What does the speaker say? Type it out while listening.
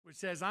It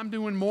says, I'm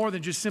doing more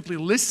than just simply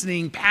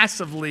listening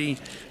passively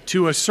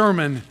to a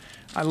sermon.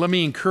 Let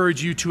me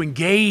encourage you to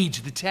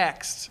engage the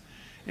text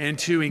and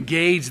to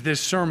engage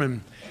this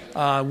sermon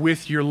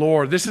with your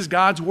Lord. This is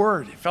God's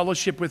Word.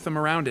 Fellowship with Him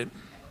around it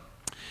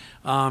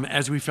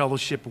as we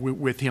fellowship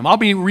with Him. I'll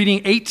be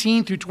reading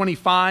 18 through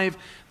 25,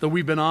 though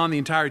we've been on the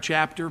entire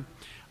chapter.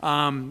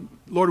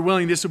 Lord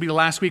willing, this will be the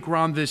last week we're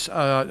on this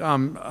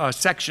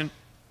section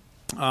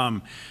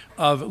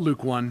of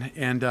Luke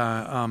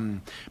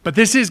 1. But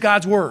this is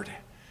God's Word.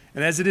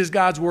 And as it is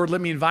God's Word,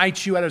 let me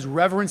invite you out of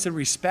reverence and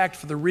respect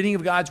for the reading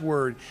of God's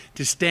Word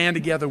to stand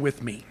together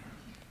with me.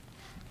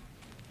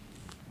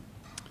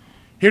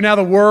 Hear now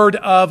the word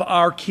of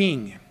our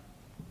King.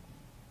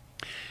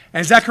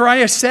 And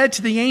Zechariah said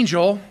to the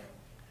angel,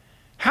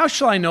 "How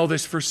shall I know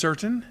this for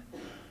certain?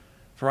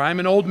 For I am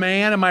an old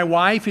man, and my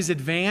wife is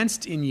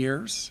advanced in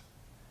years."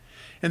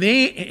 And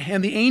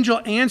the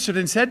angel answered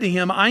and said to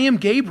him, "I am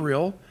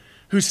Gabriel,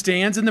 who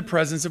stands in the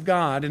presence of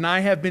God, and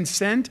I have been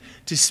sent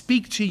to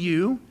speak to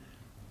you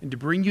and to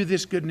bring you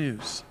this good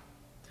news.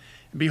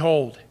 And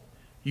behold,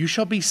 you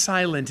shall be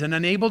silent and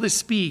unable to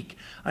speak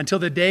until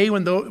the day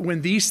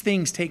when these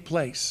things take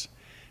place,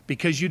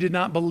 because you did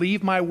not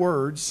believe my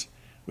words,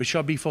 which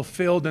shall be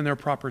fulfilled in their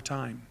proper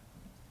time."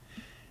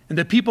 And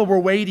the people were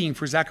waiting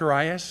for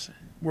Zacharias,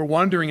 were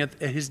wondering at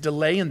his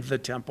delay in the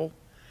temple.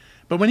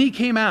 But when he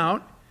came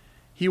out,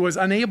 he was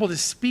unable to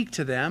speak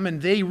to them,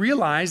 and they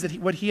realized that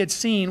what he had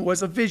seen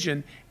was a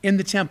vision in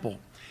the temple.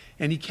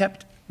 And he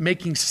kept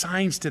making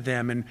signs to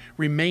them and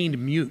remained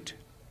mute.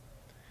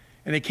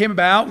 And it came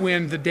about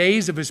when the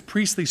days of his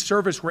priestly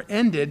service were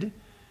ended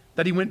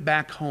that he went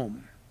back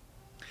home.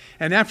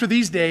 And after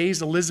these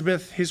days,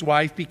 Elizabeth, his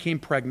wife, became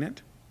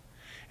pregnant.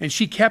 And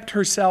she kept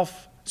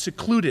herself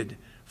secluded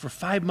for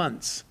 5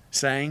 months,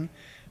 saying,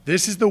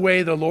 "This is the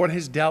way the Lord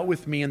has dealt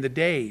with me in the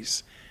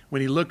days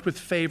when he looked with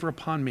favor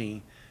upon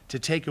me to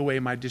take away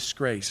my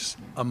disgrace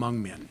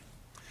among men."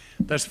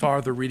 Thus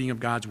far, the reading of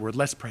God's Word.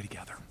 Let's pray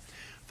together.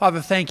 Father,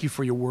 thank you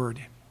for your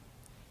Word.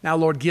 Now,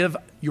 Lord, give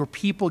your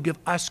people, give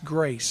us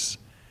grace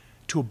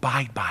to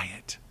abide by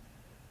it,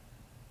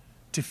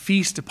 to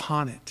feast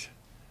upon it,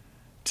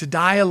 to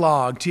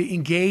dialogue, to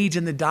engage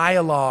in the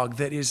dialogue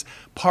that is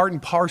part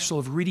and parcel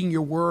of reading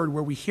your Word,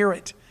 where we hear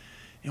it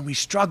and we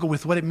struggle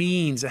with what it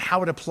means and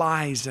how it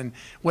applies and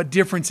what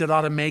difference it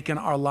ought to make in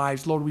our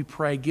lives. Lord, we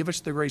pray, give us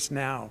the grace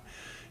now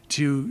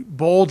to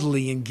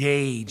boldly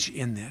engage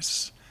in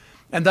this.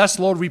 And thus,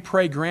 Lord, we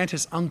pray, grant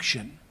us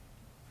unction.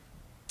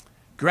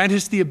 Grant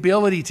us the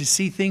ability to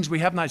see things we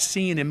have not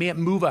seen, and may it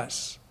move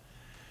us,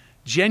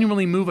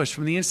 genuinely move us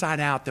from the inside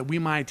out, that we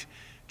might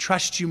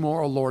trust you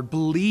more, O Lord,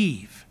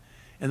 believe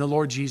in the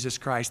Lord Jesus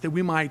Christ, that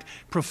we might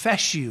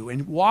profess you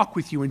and walk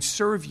with you and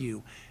serve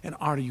you and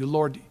honor you.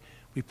 Lord,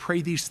 we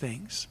pray these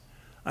things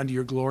under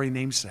your glory and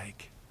name's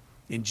sake.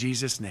 In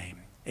Jesus'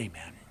 name,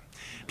 amen.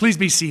 Please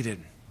be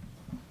seated.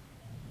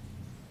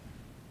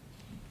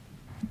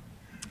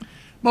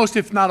 Most,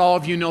 if not all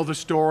of you, know the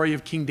story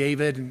of King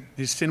David and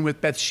his sin with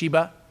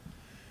Bathsheba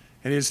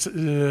and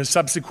his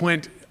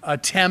subsequent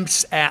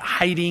attempts at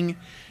hiding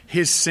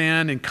his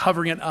sin and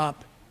covering it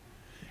up.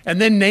 And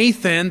then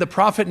Nathan, the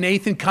prophet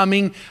Nathan,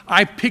 coming,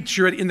 I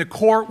picture it in the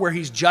court where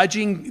he's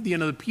judging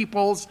the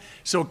peoples,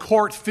 so a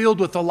court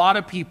filled with a lot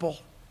of people.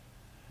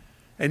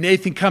 And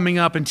Nathan coming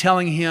up and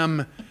telling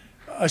him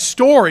a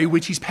story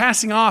which he's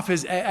passing off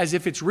as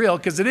if it's real,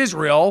 because it is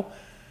real,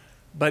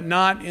 but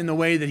not in the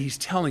way that he's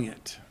telling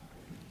it.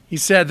 He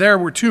said, "There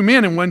were 2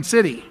 men in one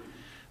city,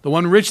 the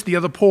one rich, the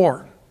other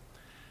poor.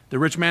 The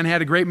rich man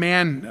had a great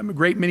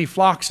many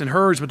flocks and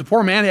herds, but the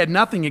poor man had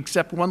nothing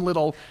except one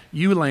little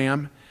ewe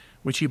lamb,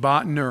 which he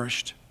bought and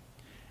nourished.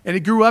 And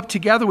it grew up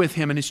together with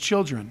him and his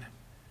children.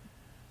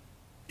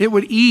 It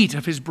would eat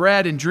of his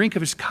bread and drink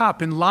of his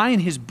cup and lie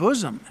in his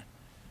bosom.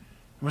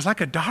 It was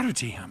like a daughter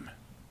to him.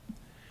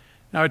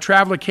 Now a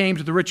traveler came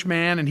to the rich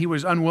man, and he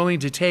was unwilling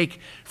to take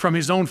from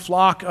his own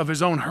flock of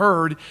his own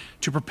herd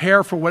to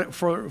prepare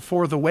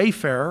for the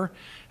wayfarer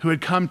who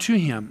had come to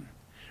him.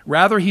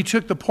 Rather, he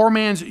took the poor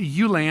man's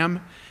ewe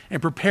lamb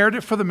and prepared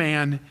it for the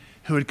man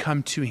who had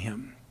come to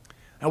him."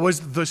 That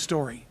was the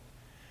story.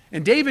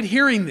 And David,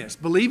 hearing this,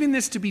 believing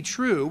this to be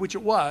true, which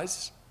it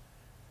was,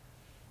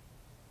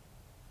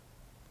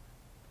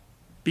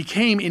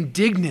 became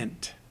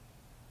indignant.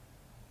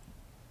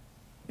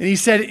 And he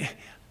said,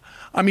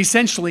 I'm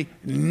essentially,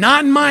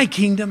 "Not in my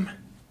kingdom.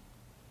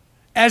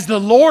 As the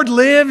Lord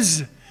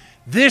lives,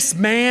 this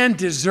man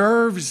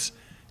deserves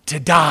to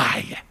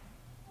die."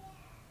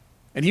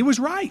 And he was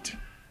right.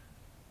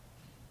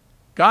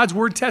 God's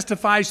word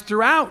testifies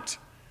throughout.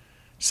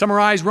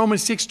 Summarize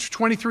Romans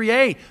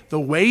 6:23a. The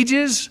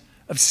wages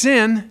of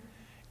sin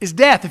is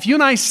death. If you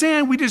and I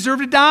sin, we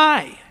deserve to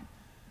die.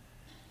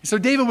 So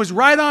David was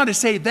right on to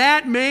say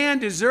that man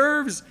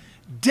deserves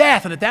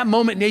death. And at that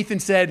moment,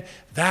 Nathan said,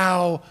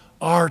 "Thou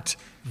art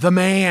the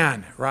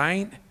man,"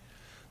 right?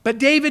 But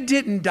David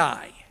didn't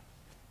die.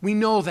 We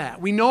know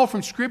that. We know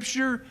from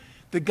Scripture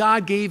that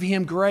God gave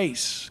him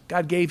grace.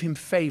 God gave him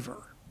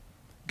favor.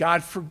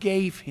 God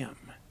forgave him.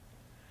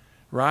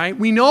 Right?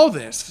 We know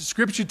this.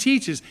 Scripture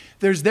teaches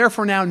there's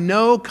therefore now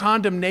no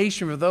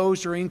condemnation for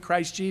those who are in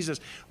Christ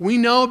Jesus. We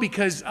know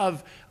because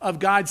of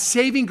God's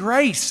saving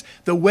grace,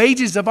 the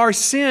wages of our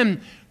sin,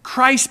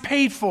 Christ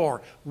paid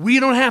for. We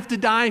don't have to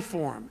die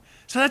for him.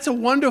 So that's a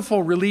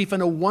wonderful relief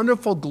and a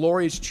wonderful,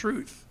 glorious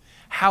truth.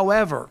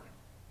 However,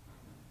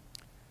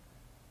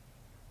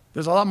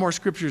 there's a lot more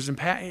scriptures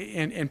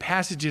and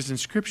passages in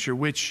Scripture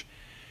which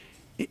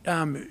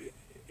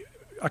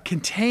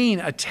contain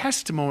a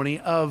testimony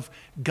of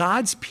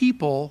God's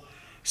people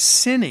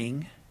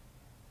sinning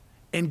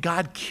and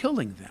God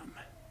killing them.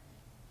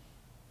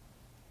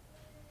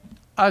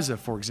 Uzzah,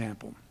 for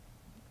example,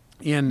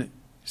 in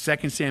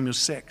 2 Samuel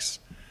 6.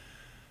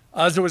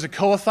 Uzzah was a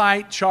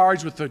Kohathite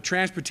charged with the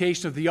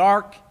transportation of the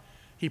ark.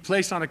 He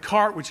placed on a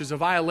cart, which is a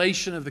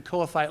violation of the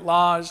Kohathite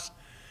laws.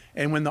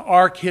 And when the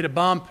ark hit a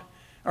bump,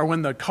 or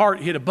when the cart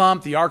hit a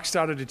bump, the ark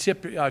started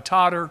to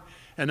totter.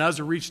 And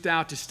Uzzah reached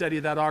out to steady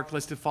that ark,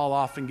 lest it fall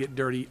off and get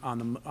dirty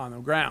on the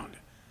ground.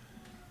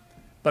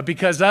 But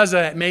because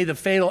Uzzah made the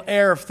fatal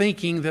error of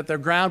thinking that the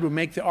ground would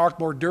make the ark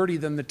more dirty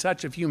than the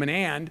touch of human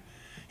hand,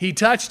 he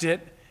touched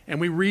it. And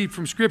we read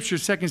from Scripture,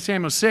 2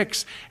 Samuel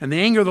 6, and the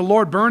anger of the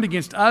Lord burned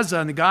against Uzzah,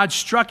 and God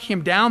struck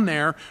him down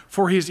there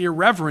for his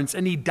irreverence,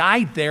 and he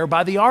died there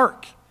by the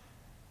ark.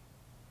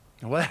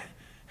 Well,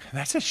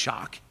 that's a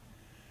shock.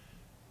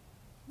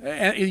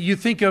 And you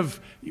think of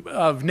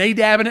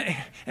Nadab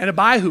and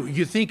Abihu.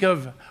 You think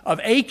of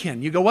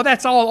Achan. You go, well,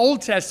 that's all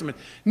Old Testament.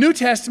 New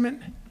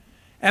Testament,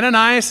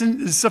 Ananias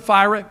and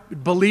Sapphira,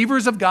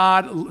 believers of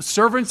God,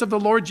 servants of the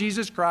Lord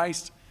Jesus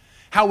Christ.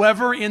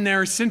 However, in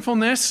their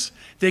sinfulness,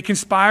 they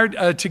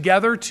conspired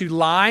together to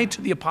lie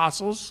to the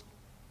apostles.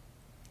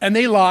 And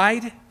they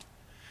lied.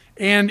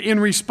 And in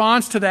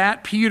response to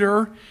that,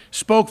 Peter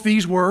spoke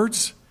these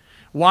words.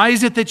 Why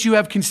is it that you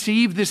have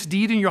conceived this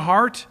deed in your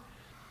heart?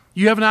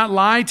 You have not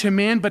lied to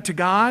men, but to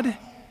God.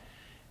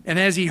 And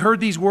as he heard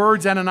these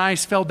words,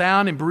 Ananias fell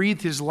down and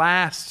breathed his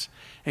last,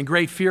 and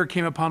great fear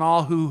came upon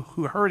all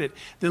who heard it.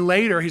 Then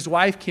later, his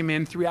wife came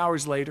in 3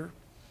 hours later,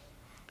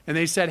 and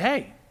they said,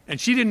 hey,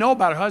 and she didn't know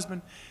about her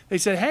husband. They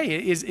said, hey,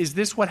 is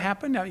this what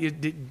happened? Now,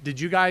 did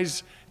you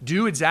guys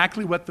do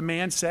exactly what the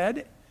man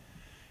said?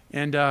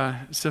 And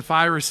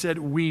Sapphira said,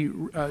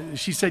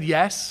 she said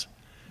yes.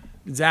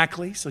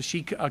 Exactly. So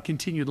she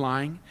continued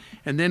lying.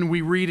 And then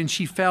we read, and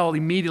she fell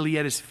immediately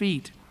at his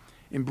feet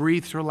and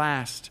breathed her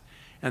last.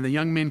 And the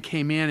young men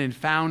came in and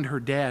found her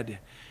dead.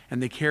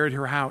 And they carried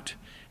her out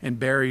and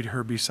buried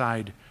her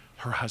beside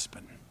her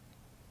husband.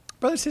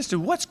 Brother and sister,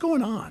 what's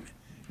going on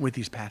with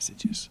these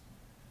passages?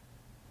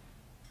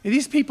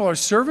 These people are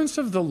servants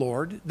of the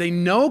Lord. They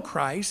know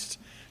Christ.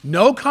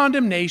 No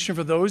condemnation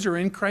for those who are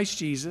in Christ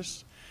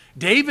Jesus.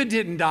 David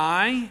didn't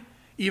die,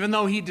 even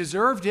though he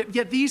deserved it,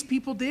 yet these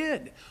people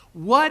did.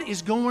 What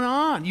is going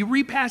on? You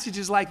read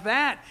passages like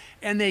that,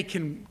 and they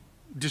can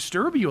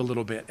disturb you a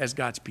little bit as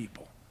God's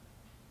people.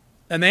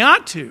 And they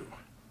ought to.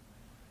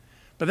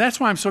 But that's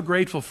why I'm so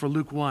grateful for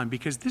Luke 1,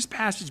 because this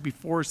passage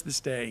before us this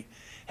day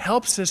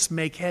helps us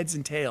make heads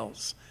and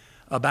tails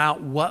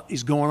about what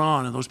is going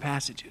on in those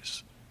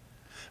passages.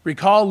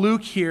 Recall,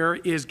 Luke here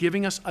is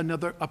giving us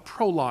a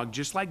prologue,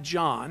 just like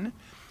John,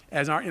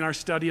 in our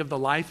study of the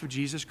life of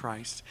Jesus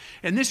Christ.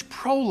 And this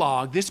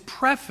prologue, this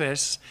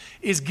preface,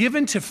 is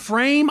given to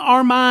frame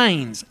our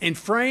minds and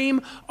frame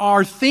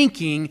our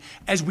thinking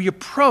as we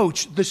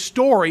approach the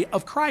story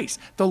of Christ,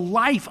 the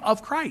life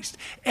of Christ.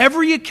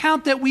 Every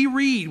account that we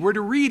read, we're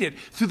to read it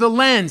through the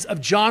lens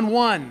of John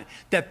 1,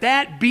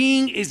 that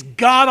being is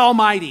God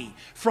Almighty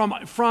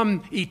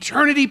from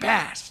eternity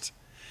past.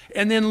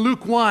 And then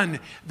Luke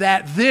 1,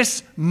 that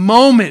this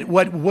moment,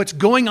 what's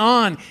going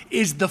on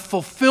is the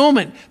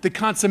fulfillment, the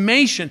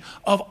consummation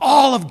of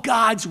all of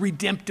God's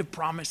redemptive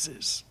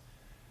promises.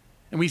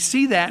 And we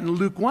see that in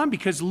Luke 1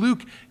 because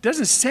Luke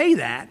doesn't say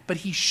that, but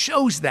he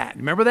shows that.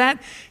 Remember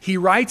that? He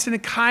writes in a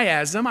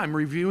chiasm, I'm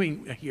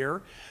reviewing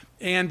here,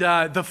 and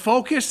the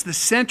focus, the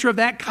center of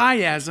that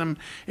chiasm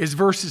is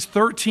verses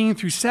 13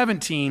 through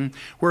 17,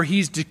 where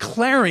he's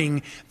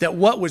declaring that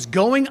what was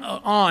going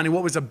on and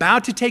what was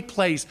about to take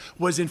place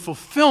was in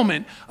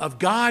fulfillment of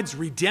God's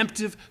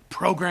redemptive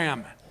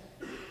program.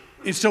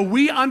 And so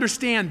we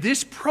understand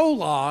this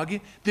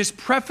prologue, this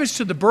preface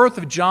to the birth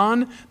of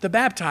John the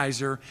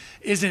Baptizer,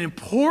 is an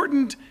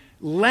important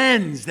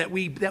lens that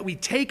we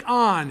take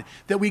on,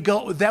 that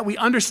we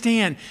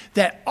understand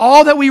that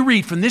all that we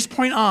read from this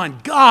point on,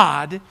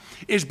 God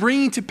is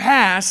bringing to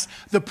pass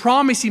the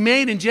promise he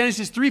made in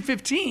Genesis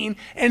 3:15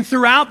 and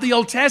throughout the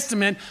Old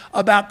Testament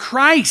about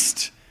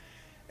Christ.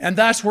 And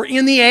thus we're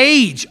in the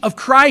age of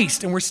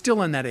Christ, and we're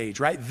still in that age,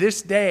 right?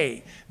 This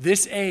day,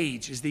 this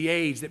age is the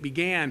age that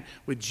began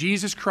with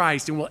Jesus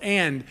Christ and will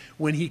end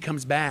when he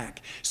comes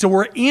back. So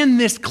we're in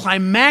this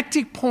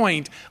climactic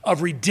point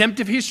of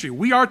redemptive history.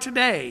 We are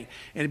today,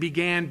 and it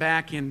began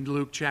back in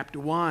Luke chapter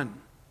 1.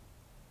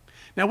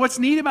 Now what's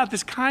neat about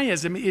this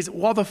chiasm is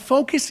while the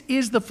focus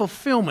is the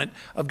fulfillment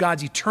of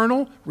God's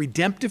eternal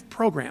redemptive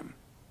program,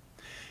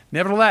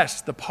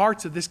 Nevertheless, the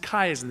parts of this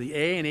chiasm, the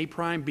A and A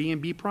prime, B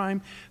and B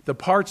prime, the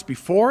parts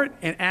before it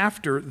and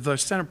after the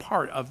center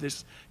part of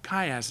this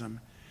chiasm,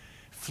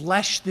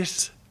 flesh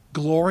this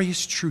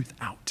glorious truth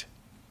out.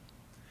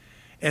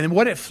 And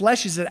what it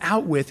fleshes it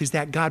out with is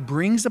that God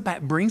brings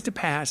to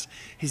pass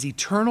his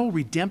eternal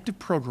redemptive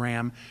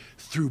program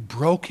through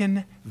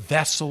broken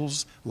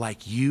vessels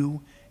like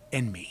you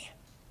and me.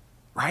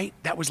 Right?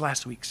 That was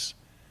last week's.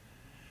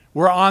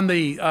 We're on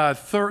the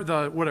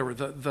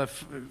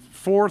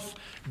fourth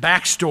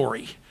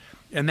backstory,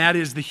 and that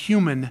is the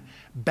human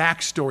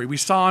backstory. We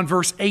saw in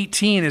verse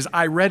 18 as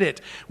I read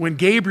it, when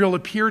Gabriel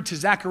appeared to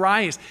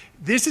Zacharias,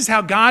 this is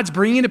how God's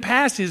bringing to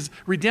pass his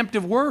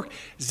redemptive work.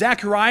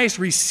 Zacharias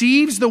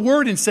receives the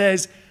word and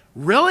says,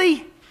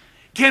 really?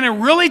 Can it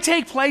really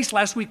take place?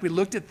 Last week we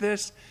looked at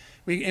this.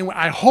 And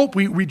I hope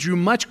we drew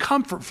much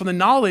comfort from the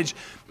knowledge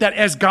that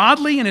as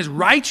godly and as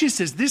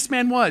righteous as this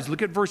man was,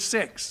 look at verse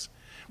 6,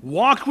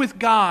 walked with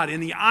God in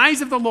the eyes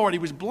of the Lord. He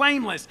was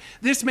blameless.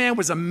 This man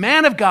was a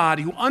man of God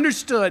who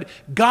understood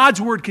God's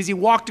word because he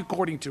walked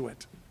according to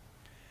it.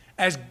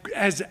 As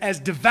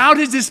devout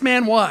as this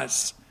man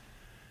was,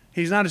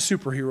 he's not a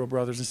superhero,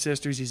 brothers and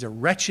sisters. He's a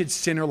wretched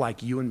sinner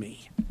like you and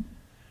me.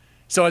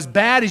 So as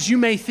bad as you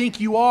may think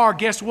you are,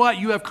 guess what?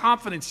 You have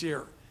confidence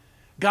here.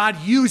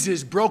 God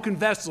uses broken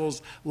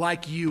vessels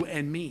like you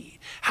and me.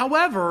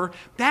 However,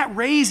 that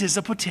raises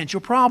a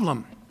potential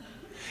problem.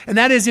 And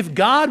that is, if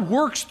God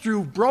works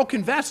through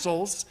broken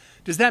vessels,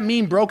 does that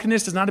mean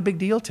brokenness is not a big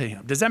deal to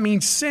him? Does that mean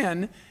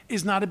sin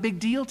is not a big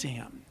deal to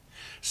him?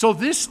 So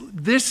this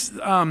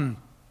pericope,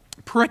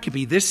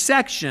 this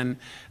section,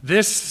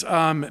 this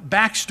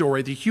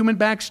backstory, the human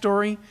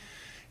backstory,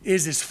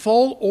 is this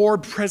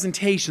full-orbed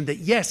presentation that,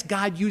 yes,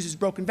 God uses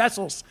broken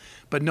vessels.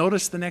 But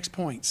notice the next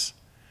points.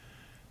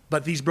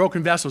 But these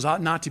broken vessels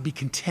ought not to be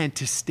content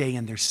to stay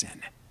in their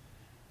sin.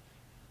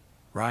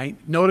 Right?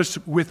 Notice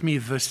with me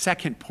the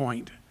second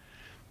point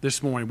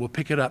this morning. We'll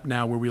pick it up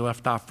now where we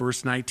left off,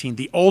 verse 19.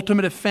 The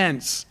ultimate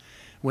offense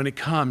when it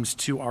comes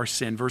to our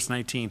sin. Verse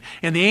 19.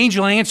 And the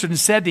angel answered and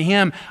said to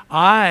him,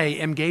 I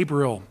am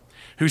Gabriel,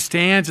 who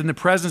stands in the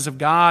presence of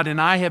God, and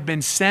I have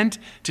been sent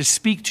to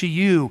speak to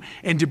you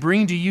and to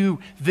bring to you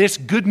this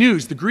good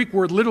news. The Greek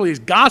word literally is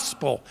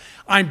gospel.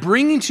 I'm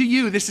bringing to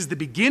you, this is the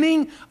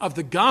beginning of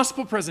the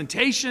gospel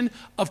presentation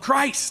of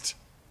Christ.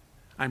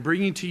 I'm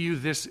bringing to you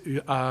this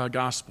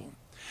gospel.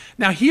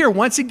 Now here,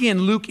 once again,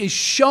 Luke is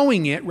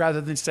showing it rather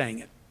than saying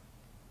it.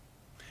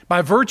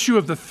 By virtue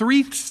of the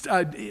three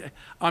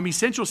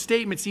essential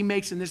statements he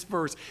makes in this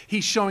verse,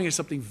 he's showing us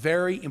something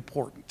very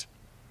important.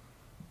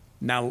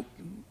 Now,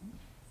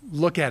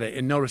 look at it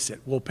and notice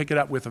it. We'll pick it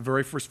up with the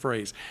very first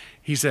phrase.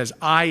 He says,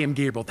 I am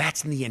Gabriel.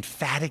 That's in the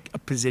emphatic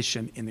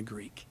position in the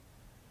Greek.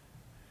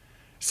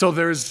 So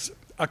there's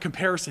a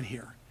comparison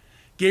here.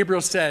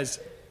 Gabriel says,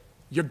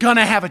 you're going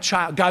to have a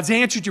child. God's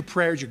answered your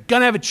prayers. You're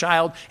going to have a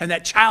child, and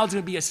that child's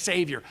going to be a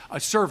savior, a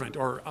servant,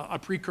 or a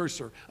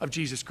precursor of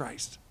Jesus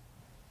Christ.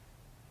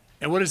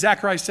 And what does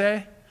Zacharias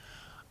say?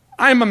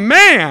 I'm a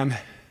man.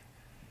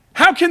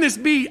 How can this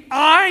be?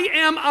 I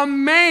am a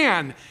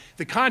man.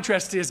 The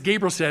contrast is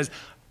Gabriel says,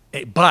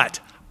 but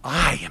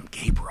I am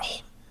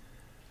Gabriel.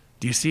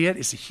 Do you see it?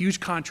 It's a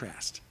huge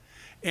contrast.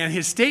 And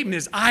his statement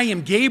is, I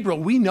am Gabriel.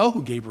 We know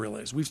who Gabriel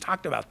is. We've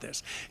talked about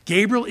this.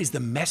 Gabriel is the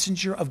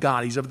messenger of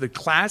God. He's of the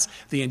class,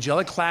 the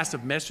angelic class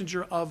of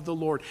messenger of the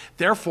Lord.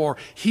 Therefore,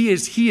 he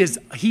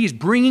is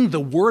bringing the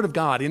word of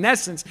God. In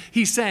essence,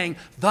 he's saying,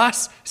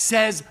 thus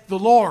says the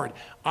Lord.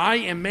 I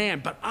am man,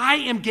 but I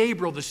am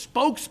Gabriel, the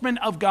spokesman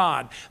of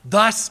God.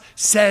 Thus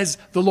says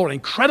the Lord.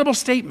 Incredible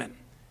statement.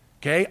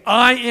 Okay,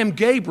 I am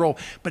Gabriel,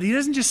 but he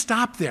doesn't just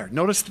stop there.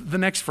 Notice the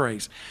next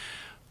phrase.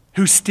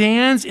 Who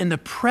stands in the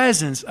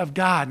presence of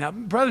God. Now,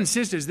 brothers and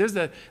sisters,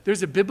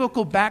 there's a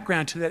biblical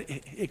background to that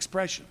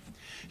expression.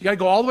 You got to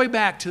go all the way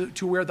back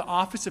to where the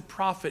office of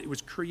prophet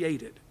was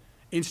created,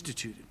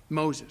 instituted,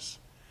 Moses.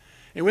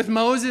 And with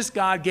Moses,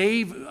 God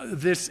gave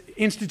this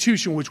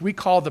institution, which we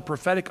call the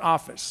prophetic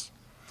office.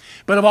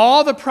 But of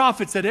all the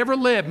prophets that ever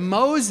lived,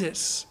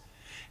 Moses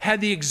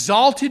had the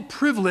exalted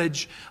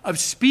privilege of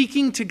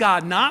speaking to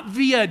God, not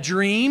via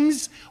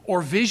dreams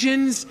or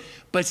visions,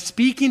 but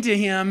speaking to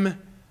him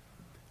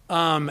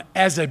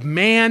as a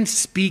man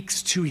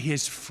speaks to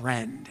his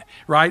friend,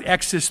 right?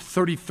 Exodus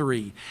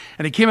 33.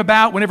 And it came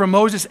about whenever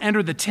Moses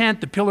entered the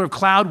tent, the pillar of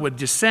cloud would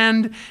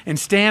descend and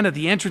stand at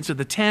the entrance of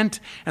the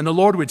tent, and the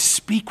Lord would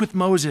speak with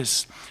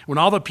Moses. When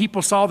all the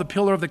people saw the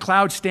pillar of the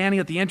cloud standing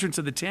at the entrance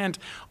of the tent,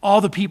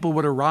 all the people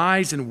would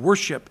arise and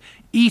worship,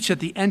 each at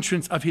the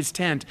entrance of his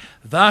tent.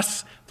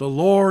 Thus the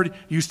Lord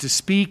used to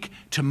speak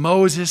to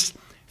Moses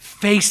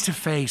face to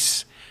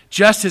face,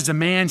 just as a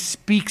man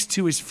speaks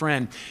to his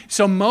friend.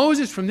 So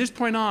Moses, from this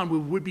point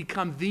on, would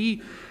become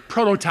the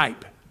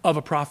prototype of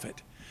a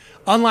prophet.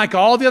 Unlike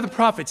all the other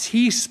prophets,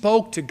 he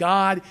spoke to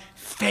God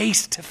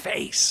face to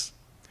face.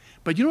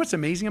 But you know what's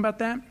amazing about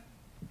that?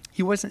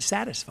 He wasn't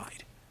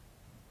satisfied.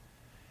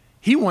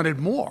 He wanted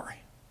more.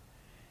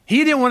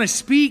 He didn't want to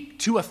speak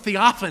to a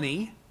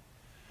theophany,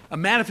 a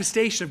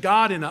manifestation of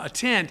God in a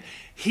tent.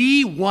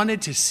 He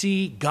wanted to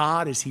see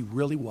God as he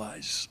really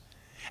was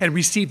and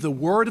receive the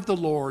word of the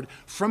Lord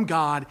from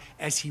God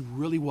as he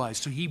really was.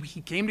 So he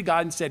came to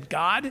God and said,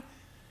 God,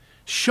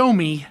 show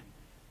me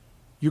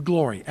your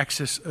glory.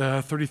 Exodus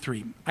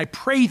 33. I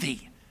pray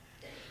thee,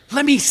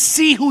 let me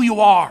see who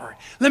you are.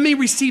 Let me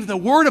receive the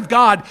word of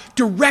God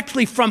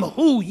directly from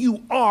who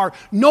you are.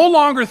 No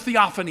longer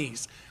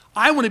theophanies.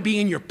 I want to be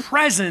in your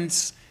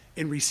presence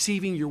and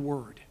receiving your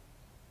word.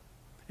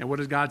 And what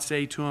does God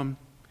say to him?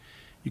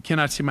 You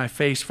cannot see my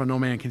face, for no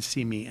man can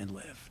see me and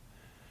live.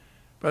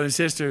 Brothers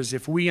and sisters,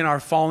 if we in our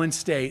fallen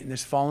state, in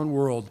this fallen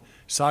world,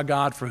 saw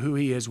God for who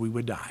he is, we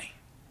would die.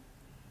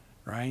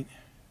 Right?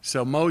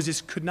 So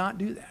Moses could not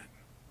do that.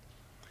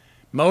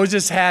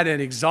 Moses had an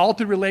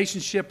exalted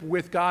relationship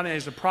with God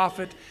as a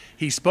prophet.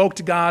 He spoke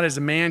to God as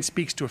a man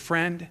speaks to a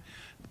friend.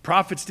 The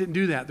prophets didn't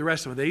do that. The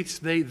rest of them,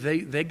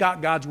 they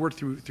got God's word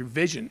through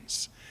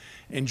visions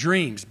and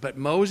dreams. But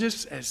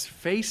Moses, as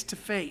face to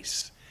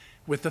face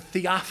with the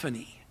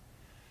theophany.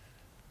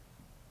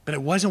 But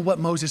it wasn't what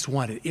Moses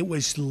wanted. It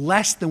was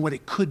less than what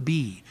it could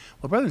be.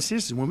 Well, brothers and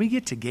sisters, when we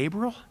get to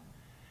Gabriel,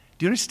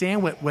 do you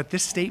understand what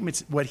this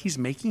statement, what he's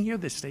making here,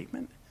 this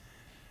statement?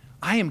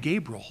 I am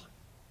Gabriel,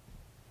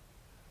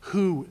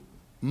 who,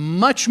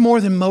 much more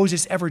than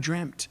Moses ever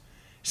dreamt,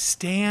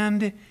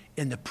 stand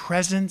in the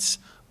presence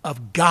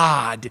of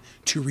God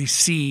to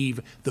receive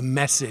the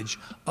message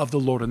of the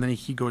Lord. And then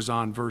he goes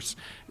on, verse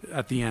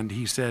at the end,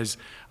 he says,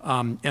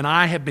 and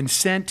I have been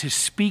sent to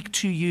speak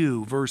to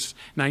you, verse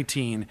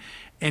 19,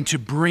 and to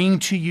bring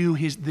to you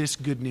this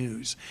good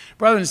news.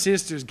 Brothers and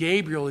sisters,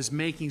 Gabriel is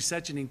making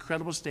such an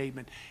incredible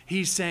statement.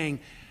 He's saying,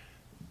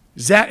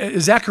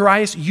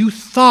 Zacharias, you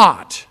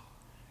thought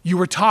you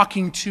were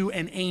talking to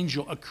an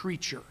angel, a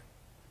creature.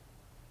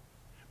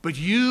 But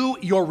you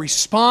thought your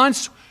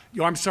response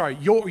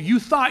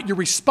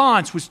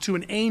was to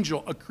an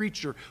angel, a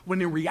creature,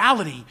 when in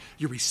reality,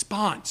 your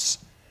response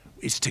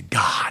is to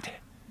God.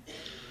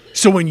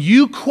 So when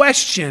you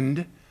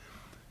questioned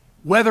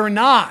whether or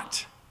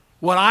not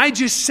what I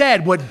just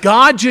said, what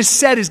God just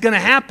said is going to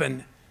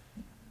happen,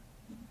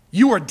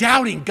 you are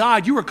doubting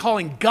God. You are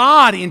calling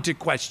God into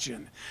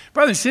question.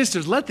 Brothers and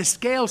sisters, let the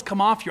scales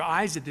come off your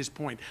eyes at this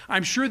point.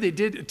 I'm sure they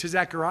did to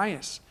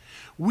Zacharias.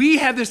 We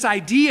have this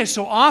idea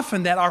so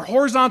often that our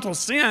horizontal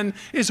sin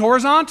is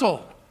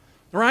horizontal,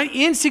 right?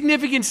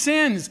 Insignificant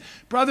sins.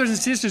 Brothers and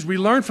sisters, we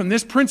learn from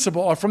this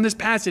principle, or from this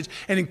passage,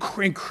 an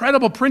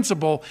incredible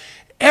principle.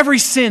 Every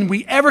sin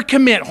we ever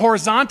commit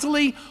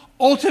horizontally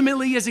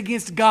ultimately is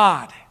against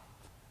God.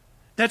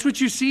 That's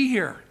what you see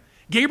here.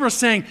 Gabriel's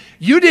saying,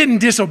 you didn't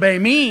disobey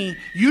me.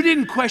 You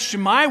didn't question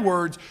my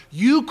words.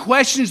 You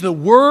questioned the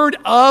word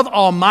of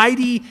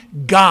Almighty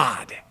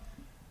God.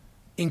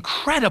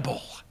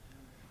 Incredible.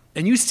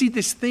 And you see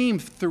this theme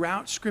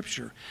throughout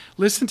Scripture.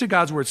 Listen to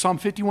God's word. Psalm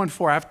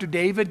 51:4. After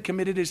David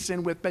committed his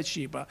sin with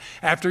Bathsheba,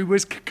 after he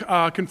was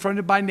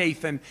confronted by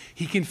Nathan,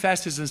 he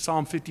confesses in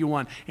Psalm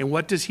 51. And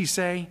what does he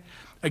say?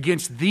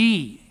 Against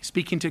thee,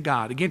 speaking to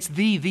God, against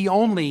thee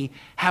only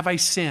have I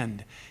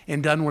sinned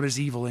and done what is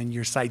evil in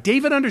your sight.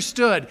 David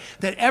understood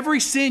that every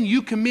sin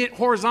you commit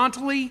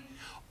horizontally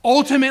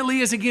ultimately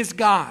is against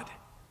God.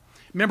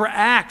 Remember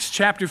Acts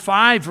chapter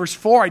 5, verse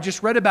 4. I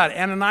just read about it,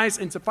 Ananias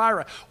and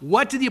Sapphira.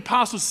 What did the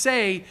apostles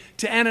say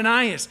to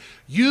Ananias?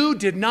 You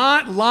did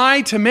not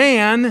lie to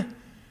man,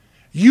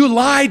 you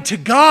lied to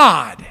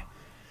God.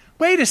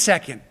 Wait a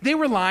second. They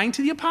were lying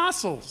to the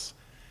apostles.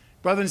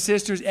 Brothers and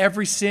sisters,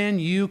 every sin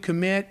you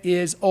commit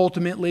is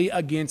ultimately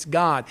against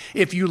God.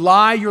 If you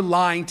lie, you're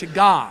lying to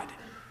God.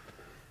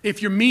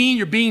 If you're mean,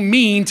 you're being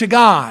mean to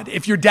God.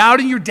 If you're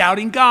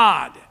doubting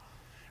God.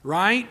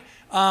 Right?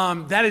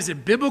 That is a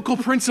biblical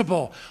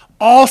principle.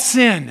 All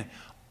sin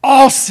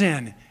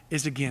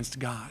is against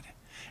God.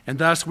 And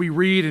thus we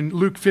read in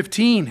Luke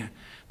 15,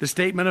 the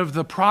statement of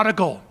the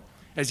prodigal,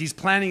 as he's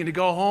planning to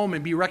go home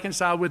and be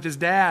reconciled with his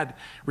dad.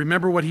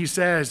 Remember what he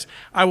says,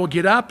 I will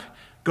get up,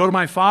 go to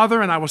my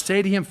father, and I will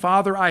say to him,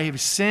 Father, I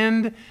have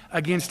sinned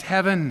against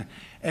heaven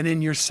and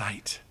in your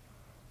sight.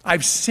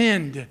 I've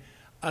sinned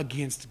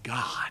against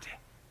God.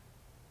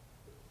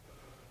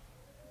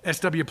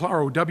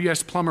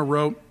 W.S. Plummer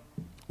wrote,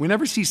 we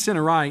never see sin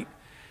aright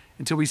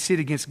until we see it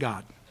against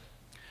God.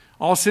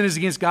 All sin is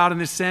against God in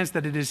the sense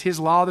that it is his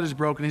law that is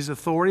broken, his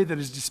authority that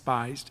is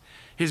despised,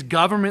 his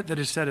government that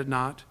is set at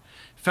naught.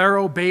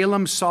 Pharaoh,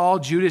 Balaam, Saul,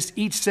 Judas,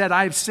 each said,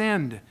 I have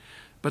sinned.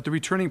 But the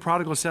returning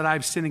prodigal said, I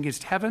have sinned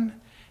against heaven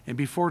and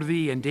before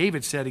thee. And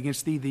David said,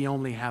 against thee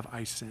only have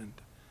I sinned.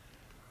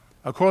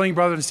 Accordingly,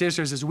 brothers and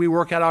sisters, as we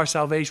work out our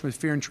salvation with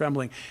fear and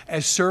trembling,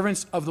 as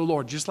servants of the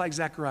Lord, just like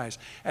Zacharias,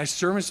 as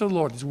servants of the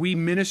Lord, as we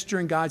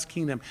minister in God's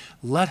kingdom,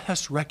 let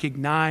us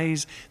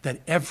recognize that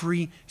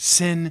every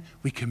sin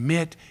we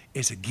commit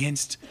is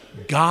against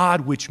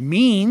God, which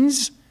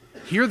means,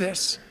 hear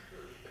this,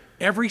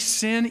 every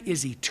sin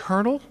is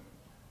eternal,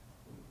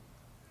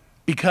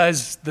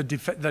 because the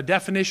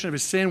definition of a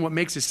sin, what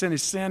makes a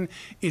sin,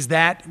 is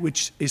that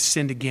which is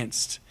sinned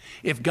against.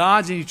 If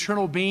God's an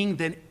eternal being,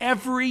 then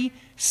every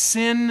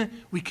sin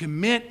we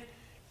commit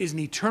is an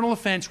eternal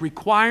offense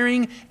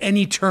requiring an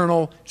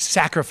eternal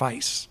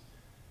sacrifice,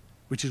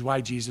 which is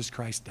why Jesus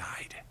Christ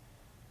died.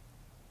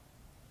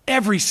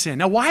 Every sin.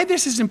 Now, why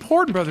this is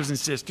important, brothers and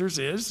sisters,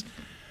 is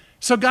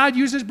so God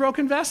uses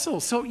broken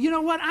vessels. So, you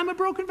know what? I'm a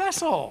broken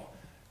vessel.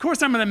 Of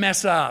course I'm going to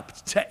mess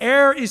up. To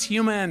err is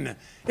human.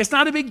 It's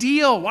not a big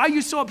deal. Why are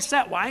you so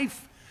upset,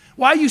 wife?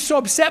 Why are you so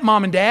upset,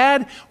 mom and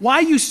dad? Why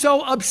are you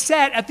so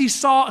upset at these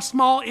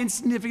small,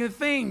 insignificant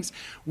things?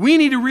 We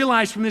need to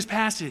realize from this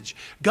passage,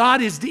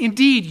 God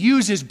indeed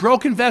uses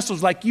broken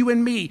vessels like you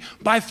and me,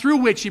 through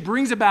which he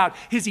brings about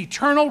his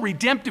eternal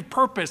redemptive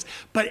purpose.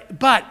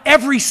 But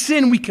every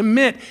sin we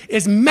commit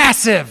is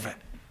massive.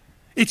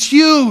 It's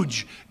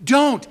huge.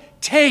 Don't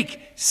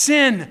take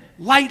sin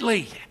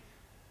lightly.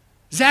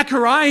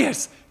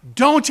 Zacharias,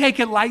 don't take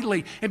it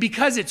lightly. And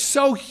because it's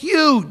so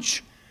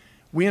huge,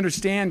 we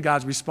understand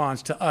God's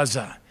response to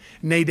Uzzah,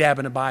 Nadab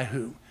and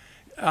Abihu,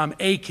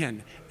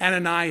 Achan,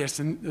 Ananias,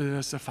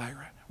 and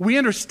Sapphira. We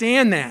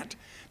understand that.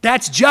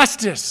 That's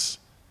justice.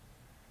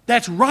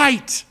 That's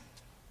right.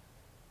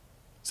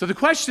 So the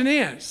question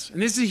is,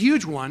 and this is a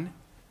huge one,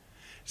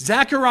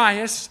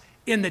 Zacharias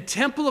in the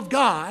temple of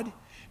God,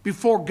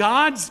 before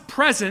God's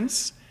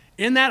presence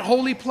in that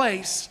holy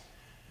place,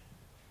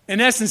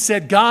 in essence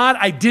said, God,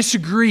 I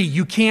disagree.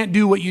 You can't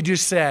do what you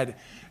just said.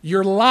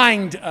 You're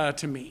lying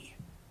to me.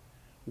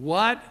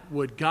 What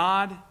would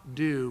God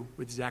do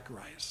with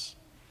Zacharias?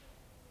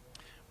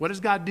 What does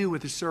God do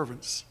with his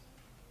servants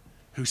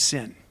who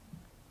sin?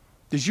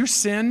 Does your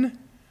sin,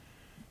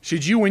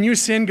 should you, when you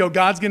sin, go,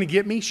 God's going to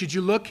get me? Should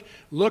you look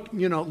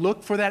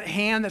for that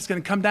hand that's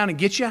going to come down and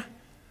get you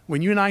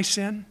when you and I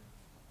sin?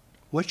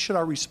 What should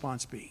our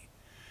response be?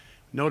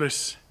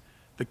 Notice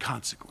the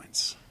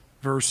consequence.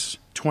 Verse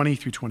 20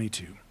 through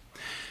 22.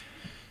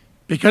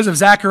 Because of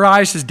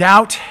Zacharias'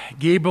 doubt,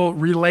 Gabriel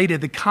related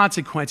the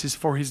consequences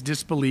for his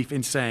disbelief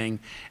in saying,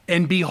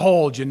 and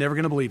behold, you're never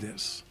going to believe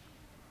this,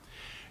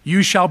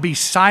 you shall be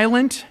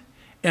silent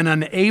and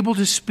unable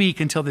to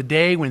speak until the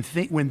day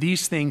when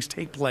these things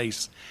take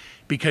place,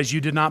 because you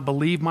did not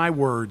believe my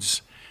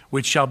words,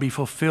 which shall be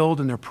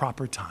fulfilled in their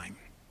proper time.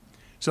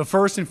 So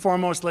first and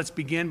foremost, let's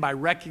begin by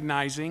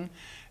recognizing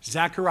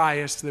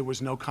Zacharias, there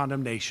was no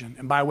condemnation.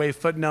 And by way of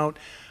footnote,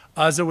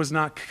 Uzzah was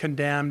not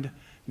condemned.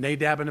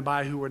 Nadab and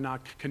Abihu were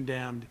not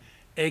condemned.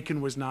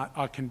 Achan was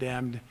not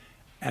condemned.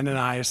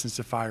 Ananias and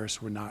Sapphira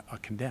were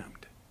not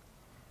condemned.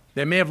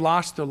 They may have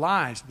lost their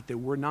lives, but they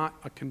were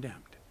not condemned.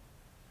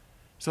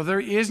 So there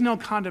is no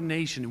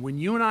condemnation. When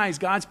you and I, as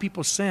God's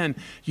people, sin,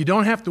 you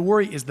don't have to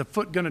worry, is the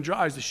foot going to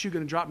drop, is the shoe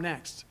going to drop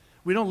next?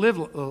 We don't live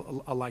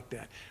like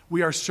that.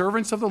 We are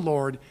servants of the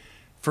Lord,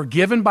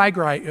 forgiven by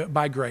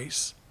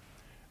grace,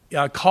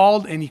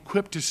 called and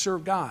equipped to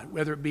serve God,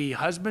 whether it be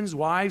husbands,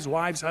 wives,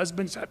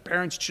 husbands,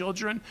 parents,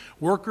 children,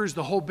 workers,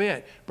 the whole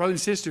bit. Brothers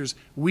and sisters,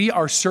 we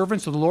are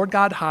servants of the Lord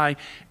God High,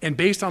 and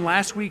based on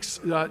last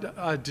week's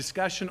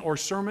discussion or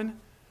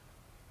sermon,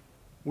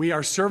 we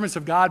are servants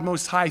of God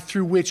Most High,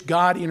 through which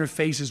God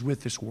interfaces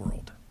with this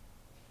world.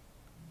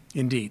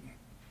 Indeed.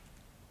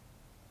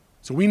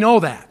 So we know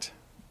that.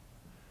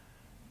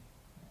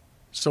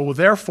 So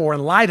therefore, in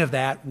light of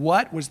that,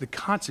 what was the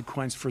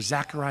consequence for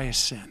Zacharias'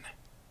 sin?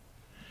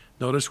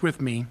 Notice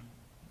with me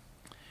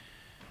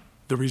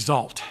the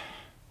result.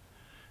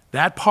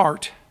 That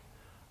part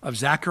of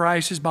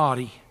Zacharias'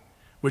 body,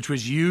 which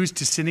was used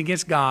to sin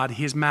against God,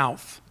 his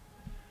mouth,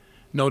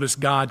 notice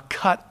God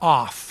cut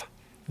off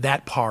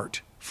that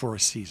part for a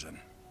season.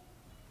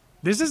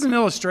 This is an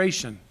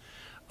illustration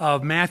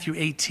of Matthew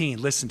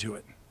 18. Listen to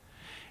it.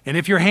 And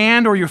if your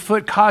hand or your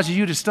foot causes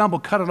you to stumble,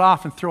 cut it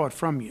off and throw it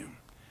from you.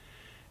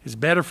 It's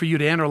better for you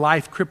to enter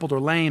life crippled or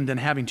lame than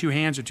having 2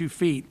 hands or 2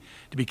 feet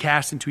to be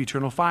cast into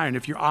eternal fire. And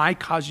if your eye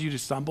causes you to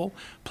stumble,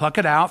 pluck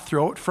it out,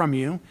 throw it from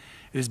you.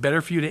 It is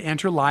better for you to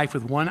enter life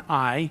with 1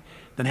 eye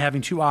than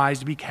having 2 eyes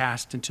to be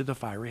cast into the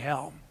fiery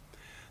hell.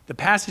 The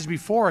passage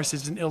before us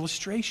is an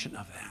illustration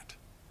of that.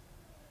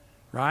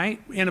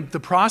 Right? In the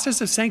process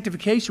of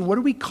sanctification, what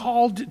are we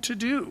called to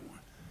do?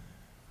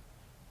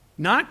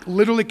 Not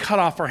literally cut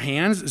off our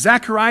hands.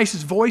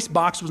 Zacharias' voice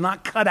box was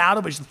not cut out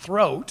of his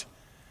throat.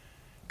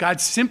 God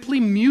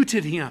simply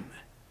muted him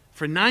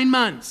for 9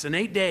 months and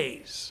 8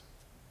 days.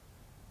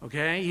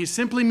 Okay? He's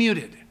simply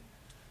muted.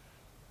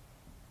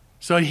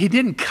 So he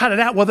didn't cut it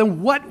out. Well,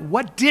 then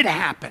what did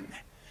happen?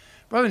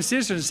 Brothers and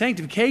sisters, in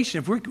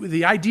sanctification,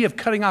 the idea of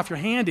cutting off your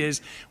hand is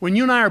when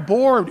you and I are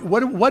bored,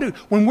 when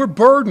we're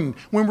burdened,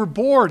 when we're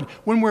bored,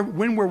 when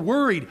we're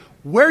worried,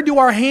 where do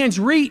our hands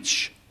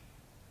reach?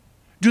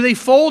 Do they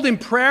fold in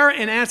prayer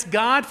and ask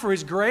God for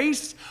his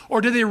grace? Or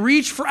do they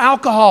reach for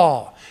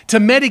alcohol to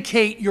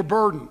medicate your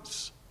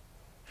burdens?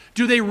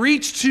 Do they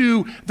reach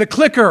to the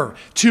clicker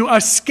to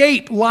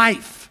escape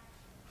life?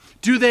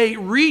 Do they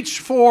reach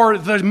for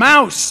the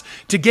mouse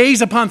to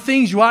gaze upon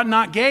things you ought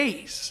not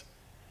gaze?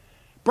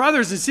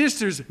 Brothers and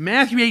sisters,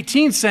 Matthew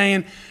 18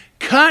 saying,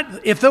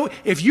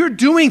 if you're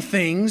doing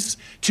things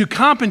to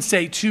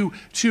compensate, to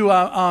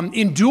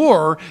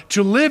endure,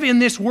 to live in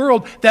this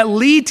world that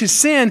lead to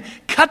sin,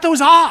 cut those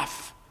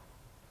off.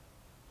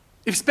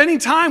 If spending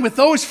time with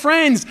those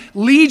friends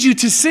leads you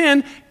to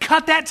sin,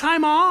 cut that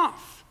time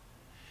off.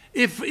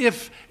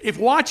 If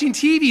watching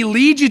TV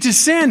leads you to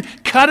sin,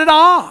 cut it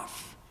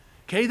off.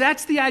 Okay,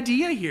 that's the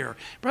idea here.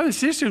 Brothers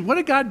and sisters, what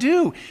did God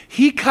do?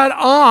 He cut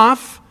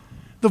off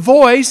the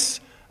voice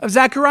of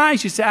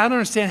Zacharias. You say, I don't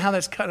understand how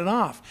that's cut it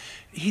off.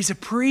 He's a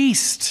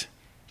priest.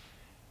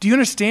 Do you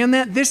understand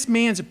that? This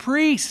man's a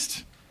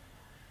priest.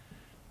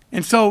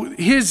 And so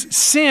his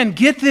sin,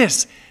 get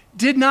this,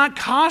 did not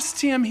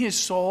cost him his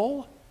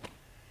soul,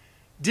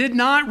 did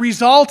not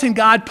result in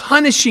God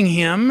punishing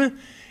him.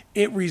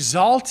 It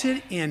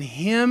resulted in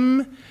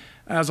him,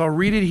 as I'll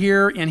read it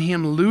here, in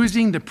him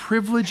losing the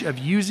privilege of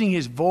using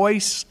his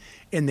voice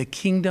in the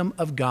kingdom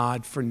of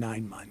God for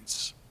 9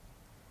 months.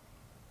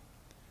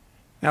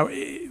 Now,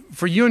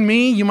 for you and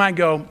me, you might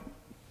go,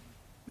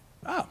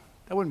 oh,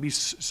 that wouldn't be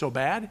so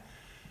bad.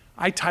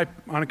 I type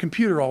on a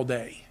computer all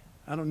day.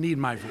 I don't need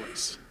my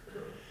voice.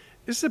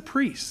 This is a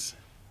priest.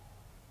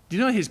 Do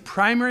you know his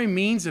primary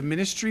means of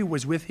ministry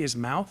was with his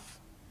mouth?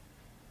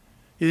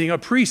 You think a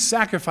priest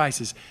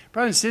sacrifices.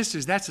 Brothers and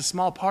sisters, that's a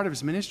small part of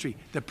his ministry.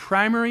 The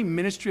primary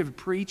ministry of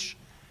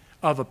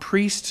a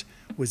priest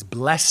was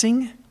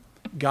blessing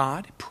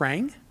God,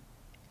 praying,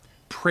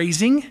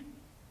 praising,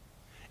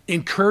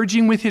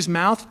 encouraging with his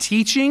mouth,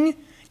 teaching,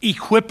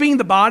 equipping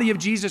the body of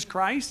Jesus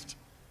Christ.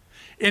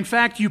 In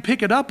fact, you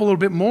pick it up a little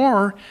bit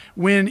more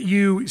when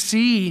you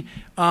see,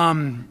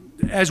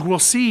 as we'll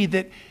see,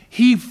 that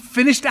he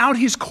finished out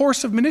his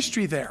course of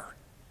ministry there.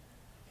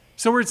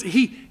 So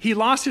he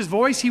lost his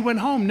voice, he went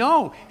home.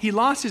 No, he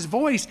lost his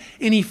voice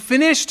and he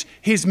finished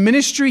his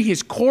ministry,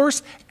 his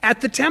course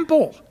at the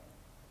temple.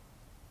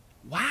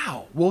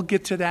 Wow, we'll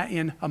get to that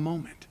in a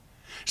moment.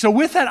 So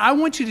with that, I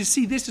want you to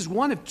see this is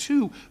one of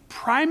 2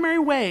 primary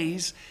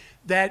ways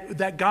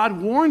that God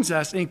warns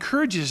us and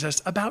encourages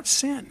us about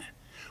sin.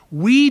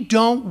 We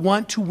don't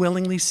want to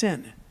willingly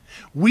sin.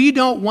 We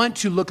don't want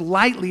to look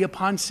lightly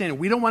upon sin.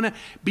 We don't want to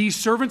be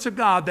servants of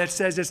God that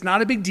says it's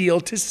not a big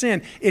deal to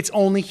sin. It's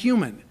only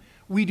human.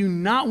 We do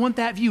not want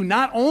that view.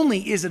 Not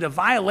only is it a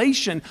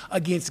violation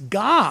against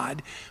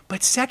God,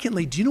 but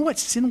secondly, do you know what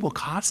sin will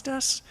cost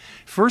us?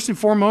 First and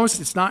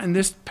foremost, it's not in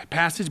this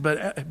passage,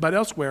 but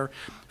elsewhere.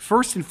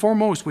 First and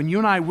foremost, when you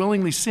and I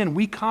willingly sin,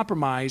 we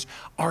compromise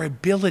our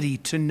ability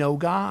to know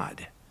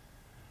God.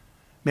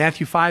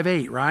 Matthew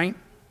 5:8, right?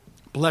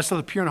 Blessed are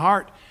the pure in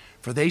heart,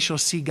 for they shall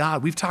see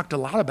God. We've talked a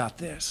lot about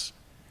this.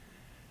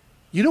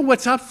 You know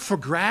what's up for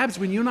grabs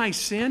when you and I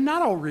sin?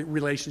 Not our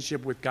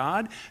relationship with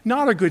God,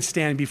 not our good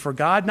standing before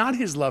God, not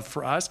his love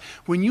for us.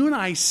 When you and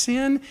I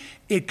sin,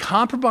 it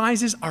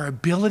compromises our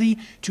ability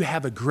to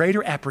have a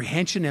greater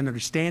apprehension and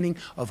understanding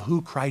of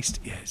who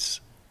Christ is.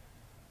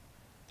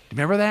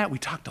 Remember that? We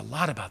talked a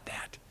lot about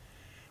that.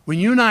 When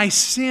you and I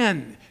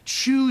sin,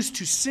 choose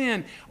to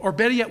sin, or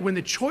better yet, when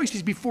the choice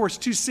is before us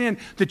to sin,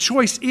 the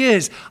choice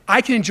is, I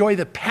can enjoy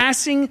the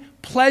passing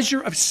pleasure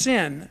of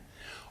sin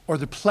or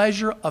the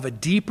pleasure of a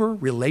deeper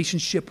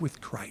relationship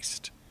with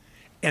Christ.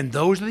 And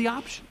those are the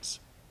options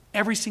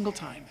every single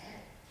time.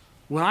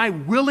 When I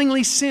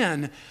willingly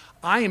sin,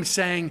 I am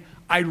saying,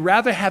 I'd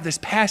rather have this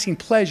passing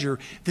pleasure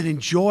than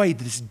enjoy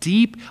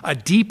a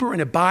deeper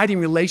and abiding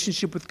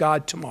relationship with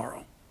God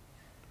tomorrow.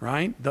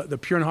 Right? The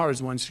pure in heart is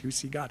the ones who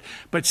see God.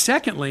 But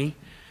secondly,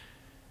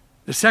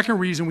 the second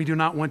reason we do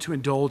not want to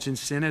indulge in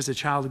sin as a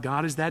child of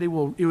God is that it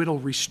will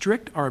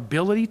restrict our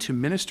ability to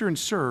minister and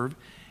serve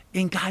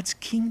in God's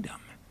kingdom.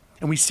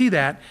 And we see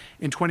that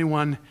in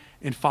 21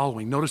 and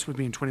following. Notice with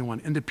me in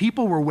 21. And the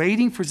people were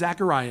waiting for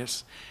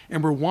Zacharias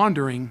and were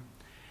wondering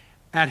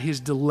at his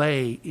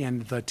delay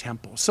in the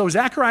temple. So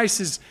Zacharias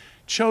is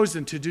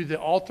chosen to do the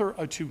altar,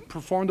 to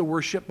perform the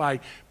worship by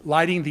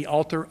lighting the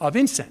altar of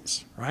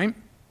incense, right?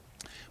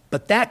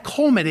 But that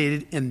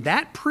culminated in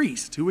that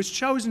priest who was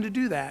chosen to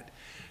do that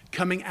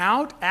coming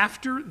out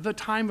after the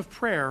time of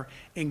prayer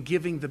and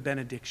giving the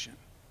benediction.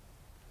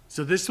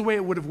 So this is the way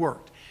it would have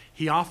worked.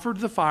 He offered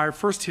the fire.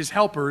 First, his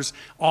helpers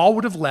all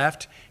would have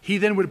left. He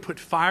then would have put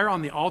fire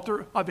on the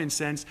altar of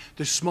incense.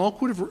 The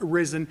smoke would have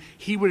risen.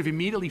 He would have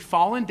immediately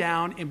fallen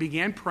down and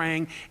began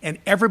praying. And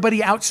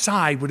everybody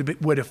outside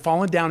would have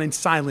fallen down in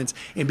silence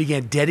and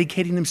began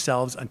dedicating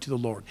themselves unto the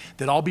Lord.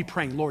 They'd all be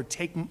praying, Lord,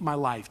 take my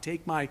life,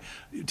 take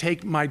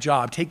my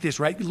job, take this,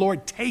 right?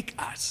 Lord, take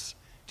us.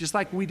 Just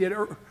like we did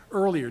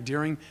earlier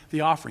during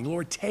the offering.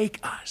 Lord, take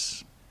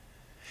us.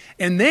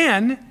 And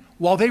then,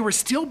 while they were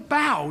still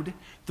bowed,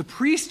 the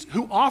priest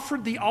who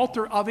offered the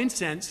altar of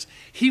incense,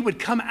 he would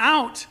come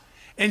out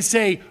and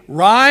say,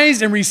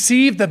 rise and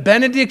receive the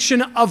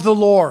benediction of the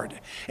Lord.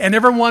 And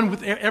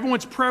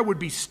everyone's prayer would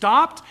be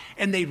stopped,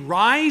 and they'd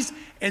rise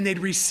and they'd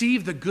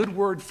receive the good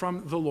word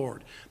from the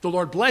Lord. The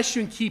Lord bless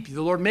you and keep you.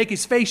 The Lord make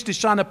his face to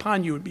shine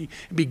upon you and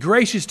be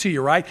gracious to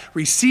you, right?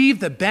 Receive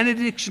the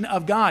benediction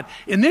of God.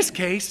 In this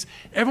case,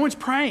 everyone's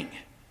praying,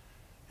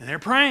 and they're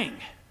praying,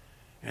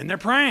 and they're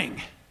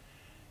praying,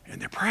 and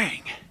they're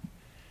praying.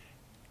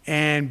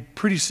 And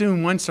pretty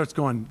soon one starts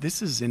going,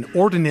 this is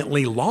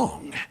inordinately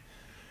long.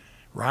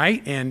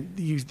 right? And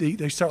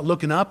they start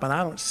looking up, and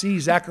I don't see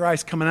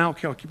Zacharias coming out.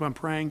 Okay, I'll keep on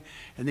praying.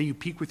 And then you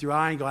peek with your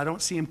eye and go, I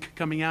don't see him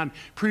coming out. And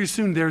pretty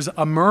soon there's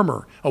a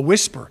murmur, a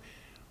whisper.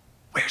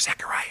 Where's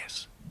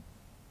Zacharias?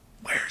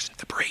 Where's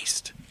the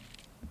priest?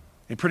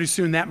 And pretty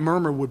soon that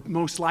murmur would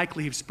most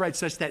likely have spread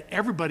such that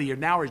everybody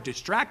now is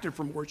distracted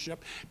from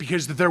worship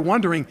because they're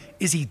wondering,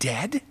 is he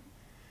dead?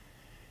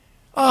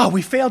 Oh,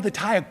 we failed to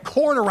tie a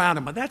cord around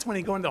him. But that's when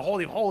he go into the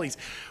Holy of Holies.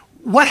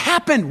 What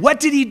happened? What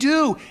did he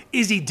do?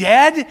 Is he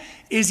dead?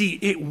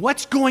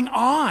 What's going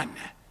on?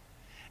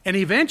 And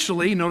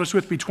eventually, notice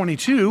with me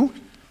 22,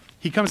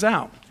 he comes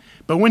out.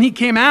 But when he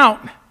came out,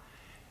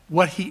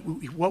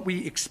 what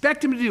we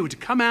expect him to do, to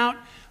come out,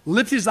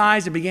 lift his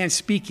eyes and began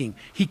speaking.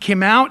 He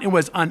came out and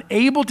was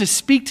unable to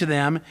speak to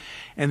them,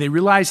 and they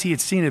realized he had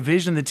seen a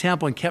vision in the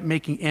temple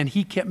and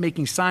he kept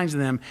making signs to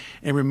them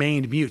and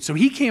remained mute. So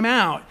he came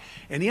out,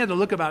 and he had to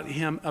look about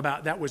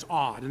that was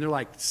odd. And they're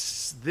like,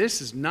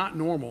 this is not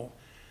normal.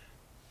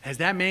 Has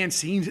that man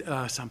seen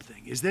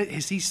something?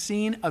 Has he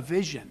seen a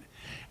vision?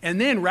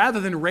 And then rather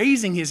than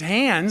raising his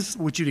hands,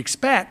 which you'd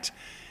expect,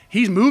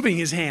 he's moving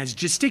his hands,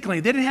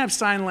 gesticulating. They didn't have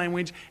sign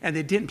language, and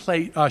they didn't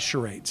play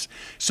charades.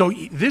 So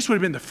this would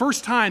have been the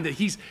first time that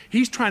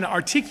he's trying to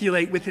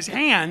articulate with his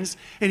hands,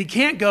 and he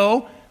can't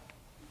go,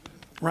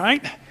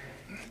 right?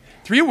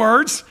 3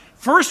 words,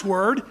 first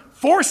word,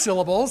 4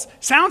 syllables.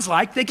 Sounds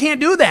like they can't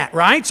do that,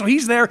 right? So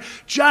he's there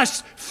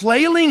just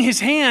flailing his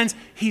hands.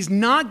 He's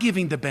not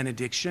giving the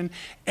benediction.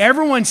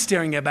 Everyone's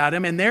staring about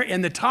him, and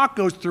the talk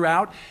goes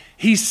throughout.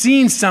 He's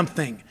seen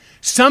something.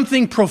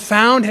 Something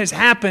profound has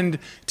happened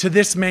to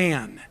this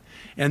man.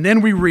 And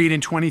then we read in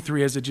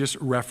 23, as I just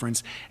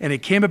referenced, and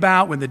it came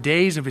about when the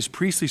days of his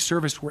priestly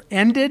service were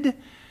ended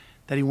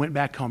that he went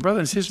back home. Brothers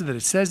and sisters, that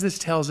it says this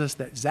tells us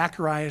that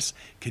Zacharias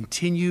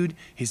continued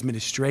his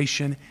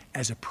ministration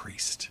as a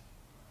priest.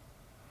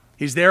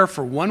 He's there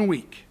for 1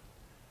 week.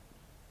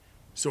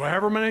 So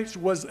however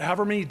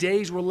many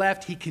days were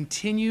left, he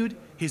continued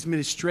his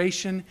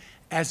ministration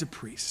as a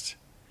priest,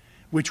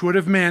 which would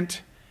have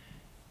meant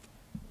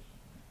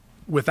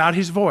without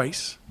his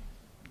voice,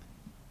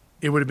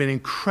 it would have been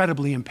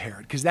incredibly impaired,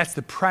 because that's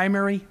the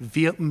primary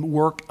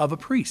work of a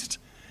priest,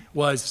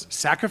 was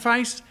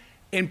sacrifice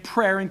and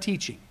prayer and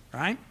teaching,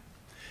 right?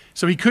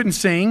 So he couldn't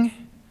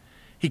sing,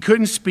 he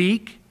couldn't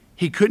speak,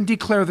 he couldn't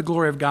declare the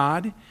glory of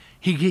God,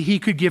 he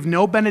could give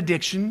no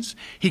benedictions,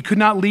 he could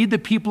not lead the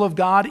people of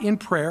God in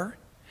prayer.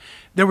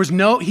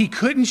 He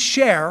couldn't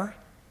share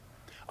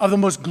of the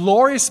most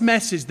glorious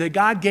message that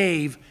God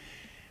gave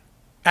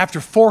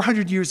after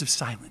 400 years of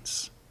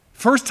silence.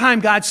 First time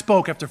God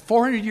spoke after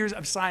 400 years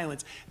of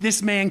silence,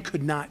 this man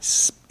could not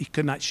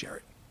share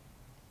it.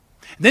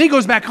 Then he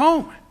goes back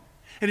home.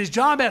 And his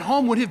job at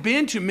home would have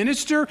been to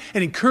minister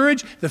and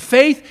encourage the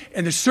faith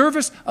and the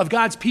service of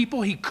God's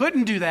people. He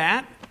couldn't do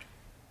that.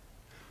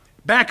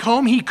 Back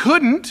home, he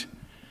couldn't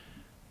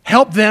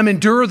help them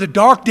endure the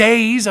dark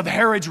days of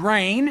Herod's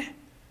reign.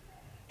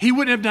 He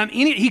wouldn't have done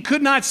he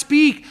could not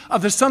speak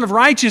of the Son of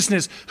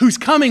Righteousness who's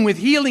coming with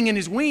healing in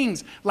his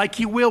wings like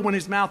he will when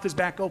his mouth is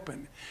back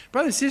open.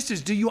 Brothers and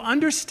sisters, do you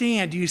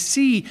understand, do you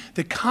see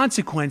the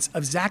consequence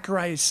of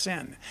Zacharias'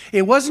 sin?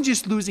 It wasn't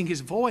just losing his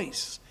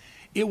voice.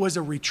 It was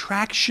a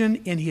retraction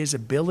in his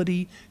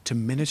ability to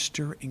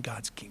minister in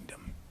God's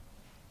kingdom.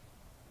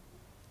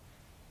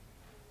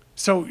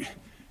 So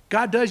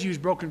God does use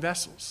broken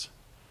vessels,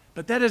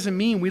 but that doesn't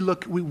mean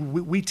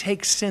we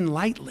take sin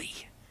lightly.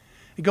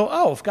 You go,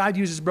 oh, if God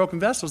uses broken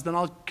vessels, then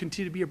I'll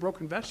continue to be a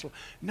broken vessel.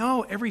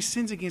 No, every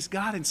sin's against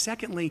God. And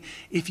secondly,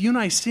 if you and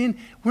I sin,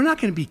 we're not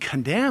going to be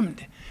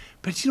condemned.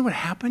 But you know what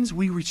happens?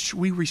 We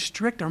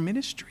restrict our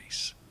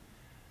ministries.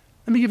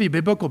 Let me give you a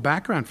biblical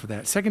background for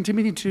that. 2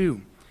 Timothy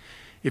 2.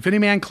 If any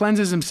man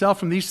cleanses himself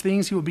from these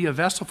things, he will be a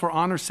vessel for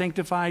honor,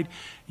 sanctified,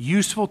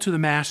 useful to the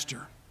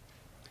master.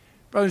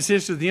 Brothers and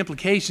sisters, the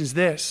implication is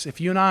this.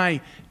 If you and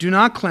I do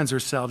not cleanse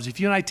ourselves, if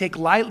you and I take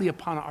lightly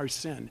upon our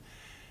sin,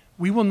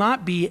 we will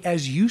not be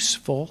as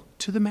useful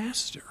to the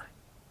master.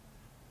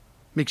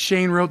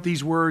 McShane wrote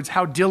these words,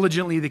 how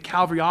diligently the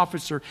cavalry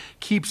officer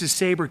keeps his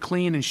saber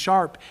clean and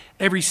sharp.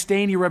 Every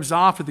stain he rubs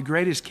off with the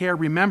greatest care.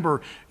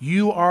 Remember,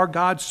 you are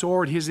God's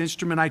sword, his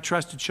instrument, I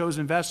trust, a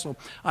chosen vessel,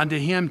 unto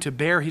him to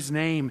bear his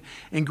name.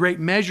 In great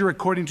measure,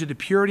 according to the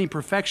purity and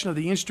perfection of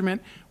the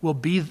instrument, will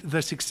be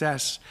the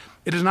success.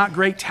 It is not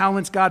great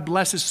talents God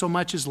blesses so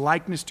much as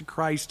likeness to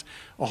Christ.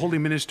 A holy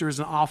minister is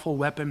an awful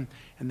weapon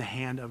in the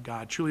hand of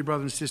God. Truly,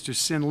 brothers and sisters,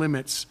 sin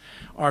limits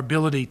our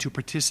ability to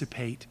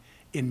participate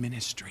in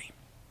ministry.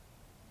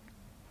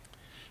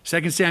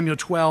 2 Samuel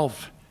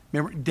 12,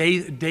 remember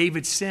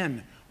David's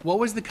sin. What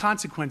was the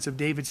consequence of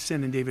David's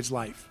sin in David's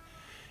life?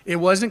 It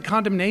wasn't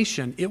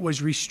condemnation, it was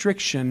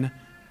restriction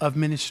of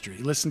ministry.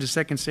 Listen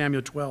to 2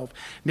 Samuel 12.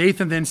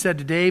 Nathan then said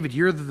to David,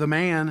 you're the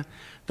man,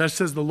 thus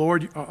says the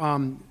Lord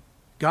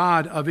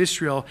God of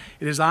Israel,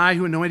 it is I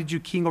who anointed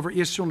you king over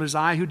Israel, and it is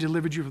I who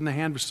delivered you from the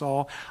hand of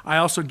Saul. I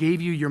also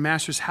gave you your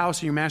master's house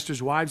and your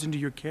master's wives into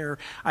your care.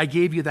 I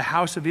gave you the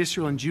house of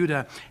Israel and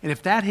Judah, and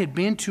if that had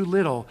been too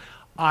little,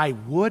 I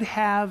would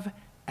have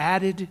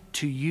added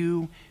to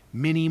you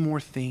many more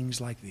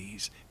things like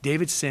these.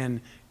 David's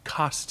sin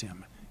cost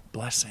him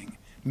blessing,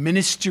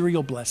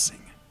 ministerial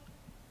blessing.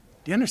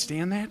 Do you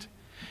understand that?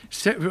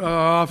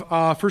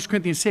 1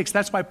 Corinthians 6,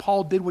 that's why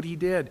Paul did what he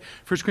did.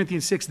 1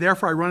 Corinthians 6,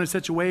 therefore I run in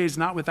such a way as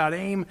not without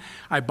aim.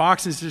 I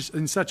box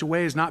in such a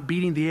way as not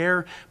beating the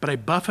air, but I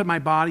buffet my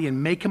body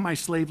and make him my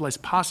slave,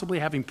 lest possibly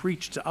having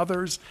preached to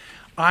others,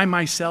 I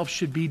myself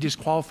should be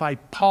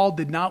disqualified. Paul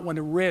did not want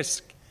to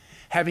risk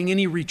having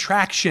any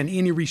retraction,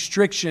 any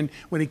restriction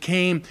when it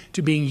came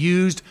to being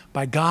used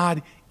by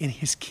God in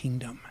his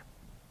kingdom.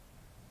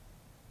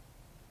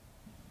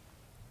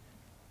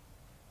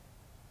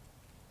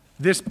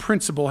 This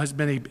principle has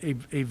been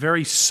a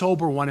very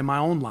sober one in my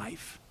own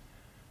life.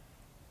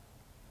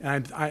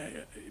 And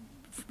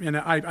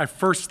I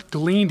first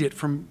gleaned it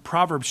from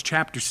Proverbs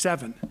chapter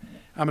 7.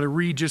 I'm going to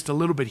read just a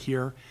little bit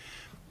here.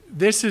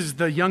 This is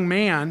the young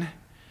man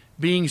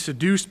being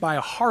seduced by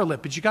a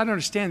harlot, but you got to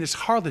understand this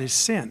harlot is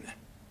sin.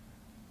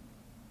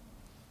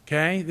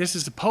 Okay? This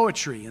is the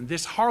poetry, and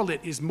this harlot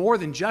is more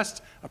than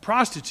just a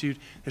prostitute.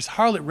 This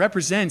harlot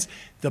represents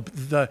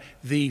the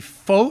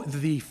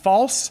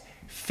false,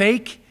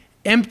 fake,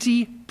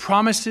 empty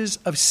promises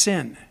of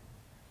sin.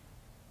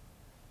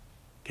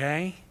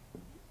 Okay?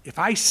 If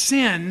I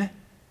sin,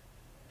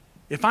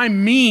 if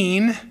I'm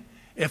mean,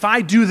 if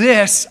I do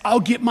this, I'll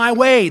get my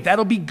way.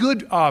 That'll be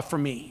good for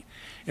me.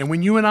 And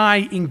when you and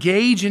I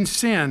engage in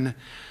sin,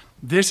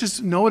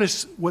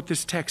 notice what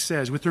this text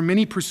says. With her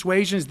many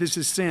persuasions, this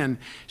is sin.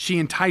 She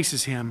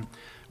entices him.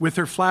 With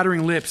her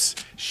flattering lips,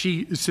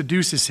 she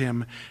seduces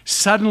him.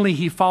 Suddenly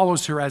he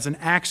follows her as an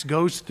axe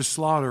goes to the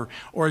slaughter,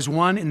 or as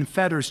one in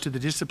fetters to the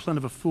discipline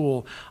of a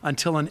fool,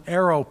 until an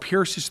arrow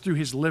pierces through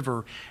his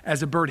liver,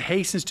 as a bird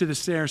hastens to the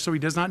snare, so he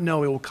does not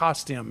know it will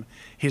cost him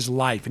his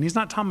life. And he's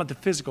not talking about the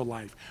physical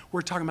life.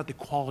 We're talking about the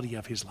quality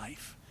of his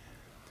life.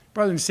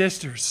 Brothers and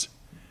sisters,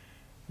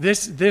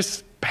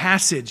 this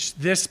passage,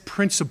 this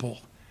principle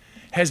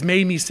has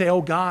made me say,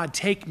 oh God,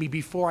 take me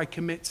before I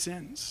commit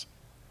sins.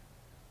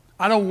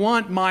 I don't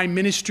want my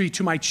ministry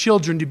to my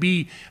children to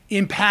be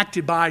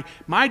impacted by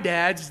my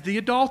dad's the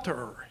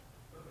adulterer.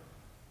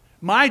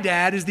 My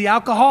dad is the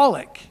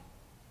alcoholic.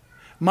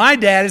 My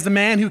dad is the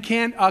man who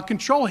can't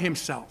control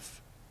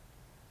himself.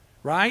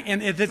 Right?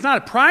 And it's not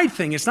a pride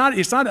thing. It's not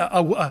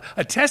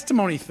a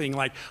testimony thing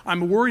like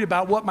I'm worried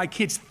about what my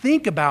kids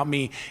think about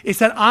me. It's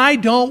that I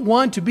don't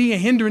want to be a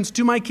hindrance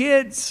to my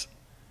kids.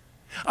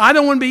 I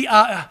don't want to be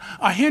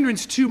a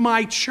hindrance to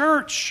my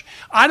church.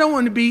 I don't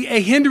want to be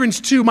a hindrance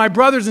to my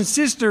brothers and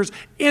sisters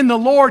in the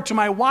Lord, to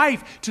my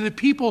wife, to the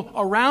people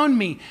around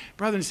me.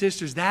 Brothers and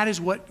sisters, that is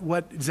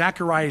what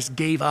Zacharias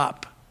gave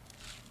up.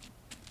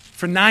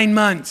 For 9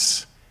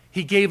 months,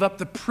 he gave up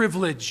the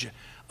privilege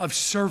of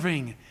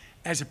serving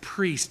as a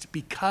priest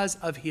because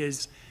of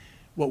his,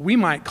 what we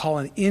might call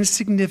an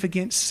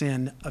insignificant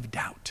sin of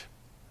doubt.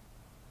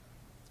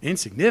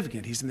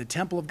 Insignificant. He's in the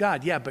temple of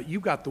God. Yeah, but you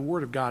got the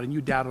word of God and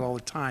you doubt it all the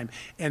time.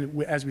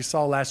 And as we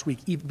saw last week,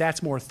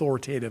 that's more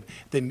authoritative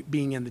than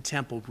being in the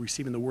temple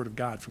receiving the word of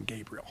God from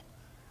Gabriel.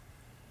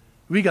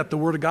 We got the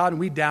word of God and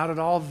we doubt it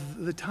all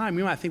the time.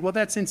 We might think, well,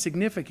 that's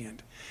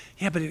insignificant.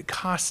 Yeah, but it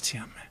cost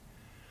him.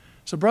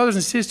 So brothers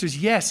and sisters,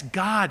 yes,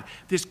 God,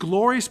 this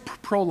glorious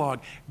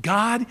prologue,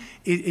 God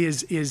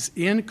is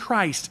in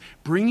Christ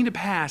bringing to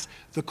pass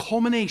the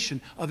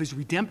culmination of his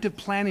redemptive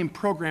plan and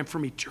program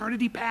from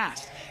eternity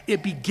past.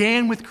 It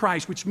began with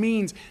Christ, which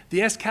means the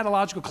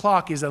eschatological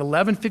clock is at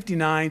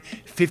 11:59,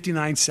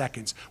 59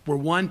 seconds. We're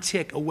one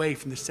tick away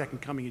from the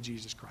second coming of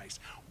Jesus Christ.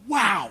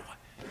 Wow!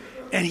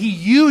 And he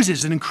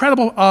uses an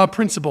incredible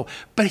principle,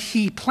 but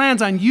he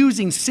plans on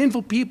using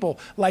sinful people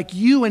like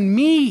you and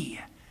me.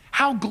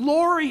 How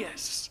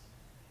glorious.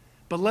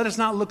 But let us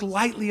not look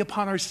lightly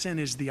upon our sin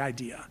is the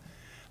idea.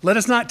 Let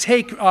us not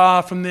take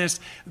from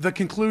this the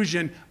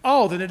conclusion,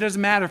 then it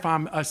doesn't matter if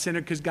I'm a sinner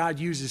because God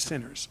uses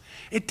sinners.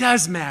 It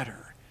does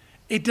matter.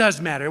 It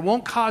does matter. It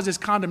won't cause us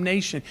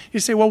condemnation. You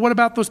say, well, what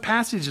about those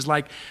passages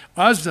like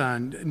Uzzah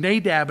and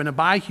Nadab and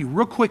Abihu?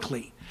 Real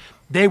quickly,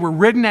 they were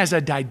written as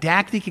a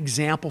didactic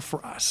example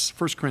for us,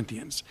 1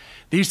 Corinthians.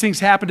 These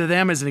things happened to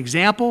them as an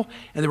example,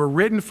 and they were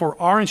written for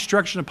our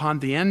instruction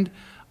upon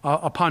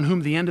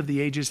whom the end of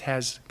the ages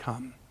has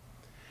come.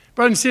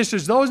 Brothers and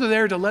sisters, those are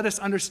there to let us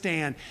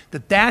understand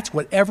that that's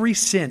what every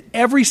sin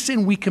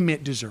we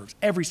commit deserves.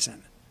 Every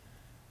sin.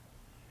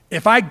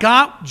 If I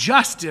got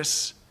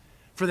justice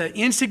for that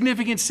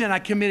insignificant sin I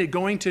committed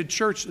going to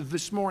church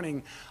this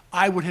morning,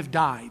 I would have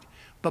died.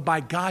 But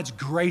by God's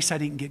grace, I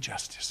didn't get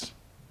justice.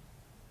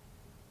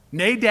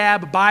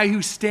 Nadab,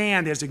 Abihu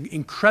stand as an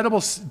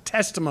incredible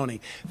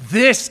testimony.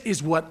 This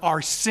is what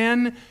our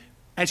sin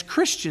as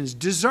Christians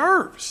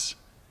deserves.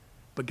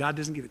 But God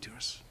doesn't give it to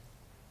us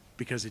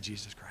because of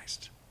Jesus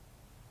Christ.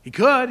 He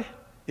could,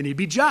 and he'd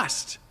be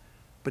just,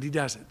 but he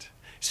doesn't.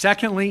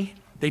 Secondly,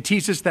 they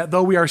teach us that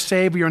though we are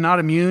saved, we are not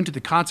immune to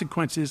the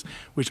consequences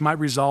which might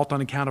result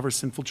on account of our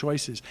sinful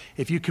choices.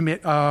 If you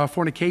commit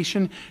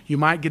fornication, you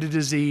might get a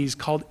disease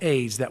called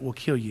AIDS that will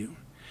kill you.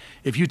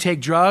 If you take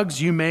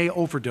drugs, you may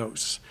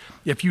overdose.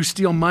 If you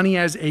steal money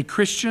as a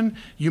Christian,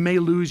 you may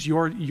lose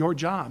your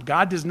job.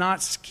 God does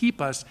not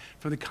keep us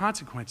from the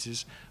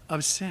consequences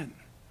of sin.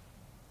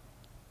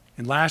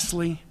 And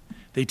lastly,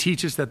 they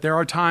teach us that there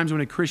are times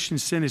when a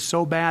Christian's sin is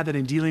so bad that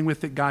in dealing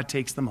with it, God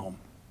takes them home.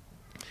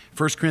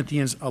 1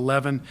 Corinthians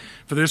 11,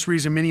 for this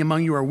reason, many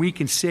among you are weak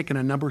and sick, and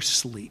a number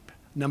sleep.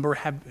 A number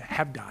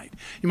have died.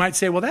 You might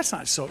say, well, that's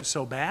not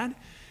so bad.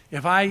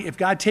 If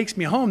God takes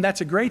me home,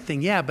 that's a great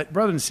thing. Yeah, but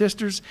brothers and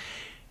sisters,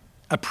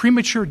 a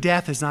premature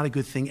death is not a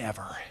good thing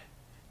ever.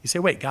 You say,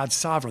 wait, God's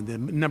sovereign. The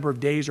number of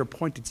days are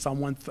appointed, Psalm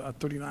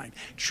 139.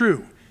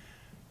 True,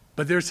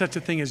 but there's such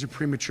a thing as a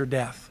premature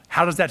death.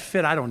 How does that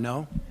fit? I don't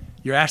know.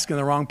 You're asking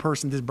the wrong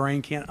person. This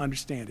brain can't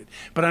understand it.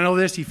 But I know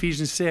this,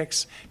 Ephesians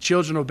 6,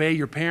 children, obey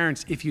your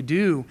parents. If you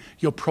do,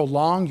 you'll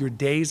prolong your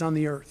days on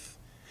the earth.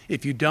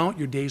 If you don't,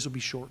 your days will be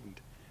shortened.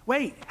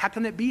 Wait, how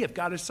can that be if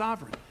God is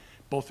sovereign?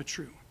 Both are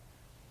true.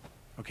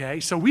 Okay,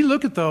 so we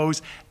look at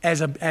those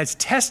as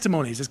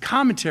testimonies, as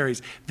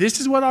commentaries. This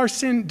is what our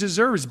sin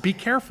deserves. Be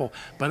careful.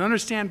 But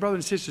understand, brothers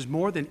and sisters,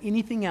 more than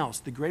anything else,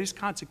 the greatest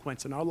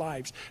consequence in our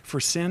lives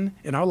for sin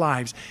in our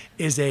lives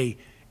is a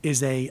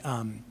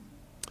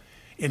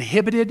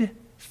inhibited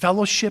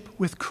fellowship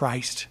with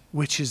Christ,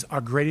 which is our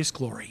greatest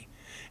glory.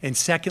 And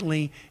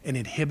secondly, an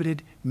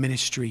inhibited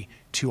ministry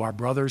to our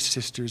brothers,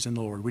 sisters in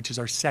the Lord, which is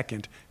our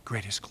second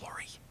greatest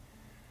glory.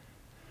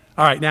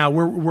 All right, now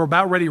we're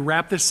about ready to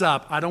wrap this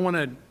up. I don't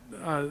want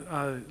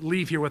to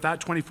leave here without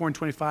 24 and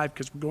 25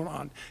 because we're going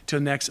on to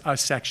the next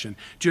section.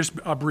 Just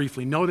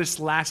briefly, notice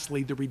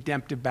lastly the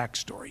redemptive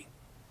backstory.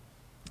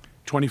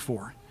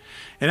 24.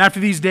 And after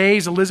these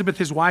days, Elizabeth,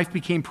 his wife,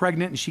 became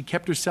pregnant, and she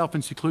kept herself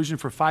in seclusion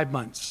for 5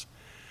 months.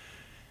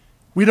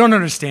 We don't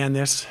understand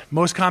this.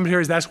 Most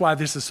commentaries, that's why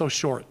this is so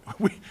short.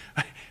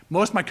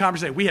 Most of my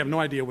commentators say, we have no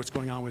idea what's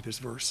going on with this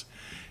verse.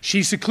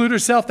 She secluded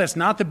herself. That's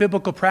not the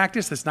biblical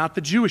practice. That's not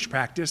the Jewish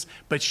practice,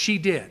 but she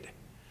did.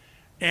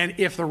 And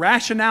if the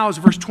rationale is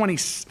verse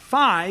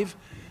 25,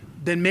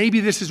 then maybe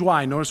this is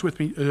why. Notice with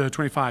me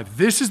 25.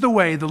 This is the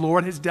way the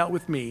Lord has dealt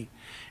with me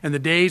in the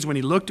days when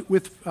he looked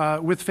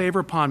with favor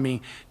upon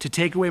me to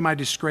take away my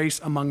disgrace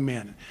among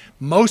men.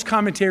 Most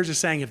commentators are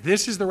saying if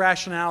this is the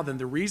rationale, then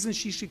the reason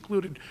she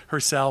secluded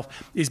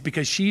herself is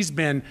because she's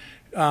been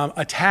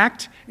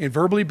attacked and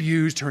verbally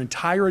abused her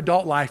entire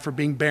adult life for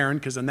being barren,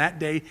 because in that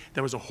day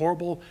there was a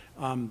horrible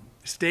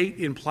state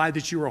implied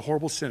that you were a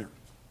horrible sinner.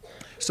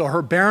 So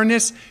her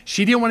barrenness,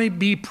 she didn't want to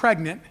be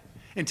pregnant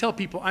and tell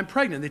people, I'm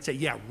pregnant. They'd say,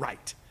 yeah,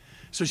 right.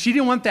 So she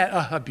didn't want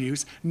that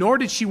abuse, nor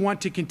did she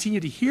want to continue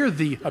to hear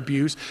the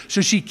abuse.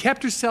 So she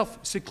kept herself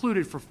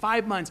secluded for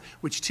 5 months,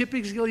 which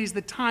typically is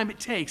the time it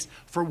takes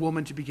for a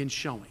woman to begin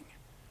showing.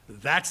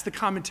 That's the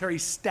commentary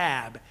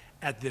stab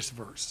at this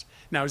verse.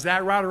 Now, is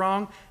that right or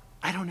wrong?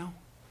 I don't know.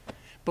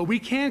 But we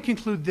can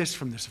conclude this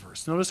from this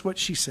verse. Notice what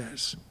she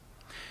says.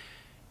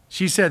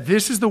 She said,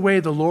 this is the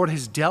way the Lord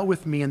has dealt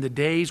with me in the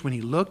days when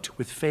he looked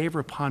with favor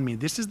upon me.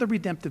 This is the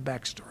redemptive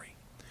backstory.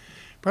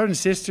 Brothers and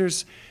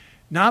sisters,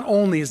 not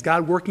only is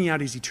God working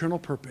out his eternal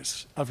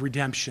purpose of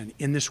redemption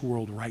in this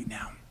world right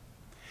now,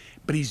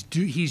 but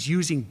he's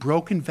using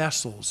broken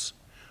vessels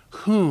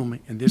whom,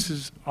 and this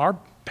is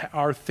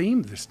our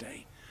theme this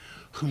day,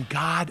 whom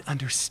God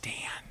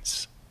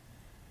understands,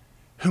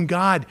 whom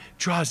God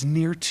draws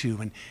near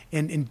to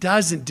and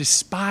doesn't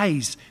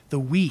despise the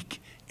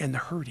weak and the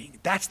hurting.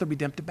 That's the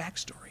redemptive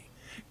backstory.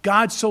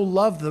 God so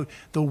loved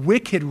the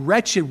wicked,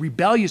 wretched,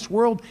 rebellious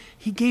world,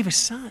 he gave his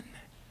son.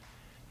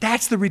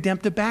 That's the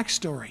redemptive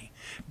backstory.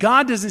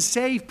 God doesn't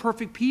save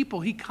perfect people.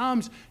 He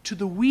comes to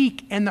the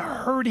weak and the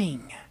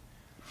hurting.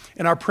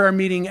 In our prayer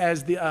meeting,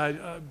 as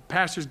the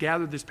pastors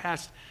gathered this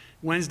past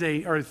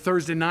Wednesday or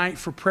Thursday night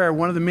for prayer,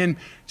 one of the men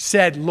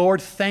said,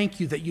 Lord,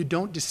 thank you that you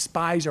don't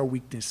despise our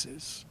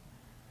weaknesses.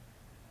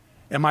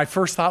 And my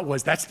first thought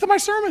was, that's my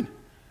sermon.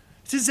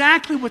 It's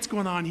exactly what's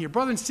going on here.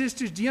 Brothers and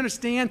sisters, do you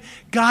understand?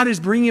 God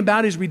is bringing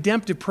about his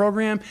redemptive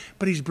program,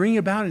 but he's bringing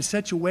about in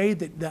such a way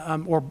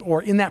that,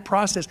 or in that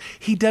process,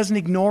 he doesn't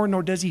ignore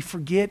nor does he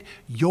forget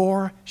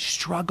your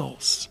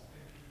struggles.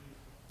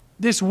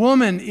 This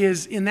woman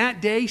is, in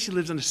that day, she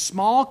lives in a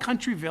small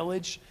country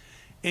village,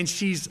 and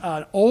she's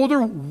an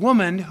older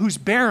woman who's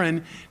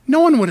barren.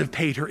 No one would have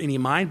paid her any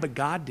mind, but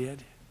God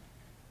did.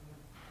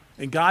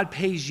 And God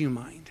pays you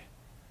mind.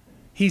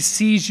 He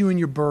sees you in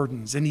your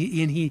burdens, and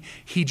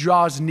he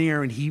draws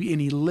near, and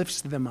he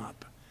lifts them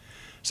up.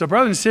 So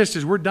brothers and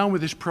sisters, we're done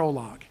with this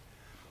prologue.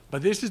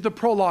 But this is the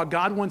prologue.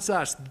 God wants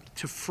us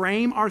to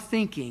frame our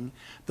thinking,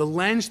 the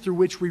lens through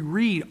which we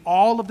read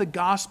all of the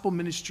gospel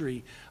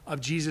ministry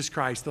of Jesus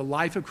Christ, the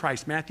life of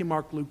Christ, Matthew,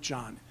 Mark, Luke,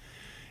 John.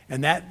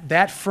 And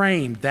that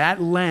frame,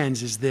 that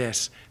lens is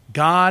this: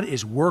 God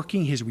is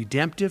working his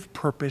redemptive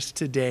purpose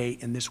today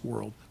in this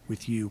world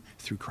with you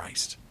through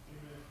Christ.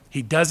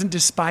 He doesn't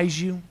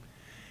despise you.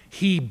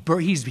 He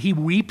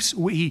weeps.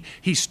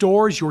 He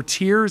stores your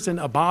tears in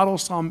a bottle,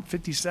 Psalm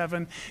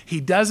 57.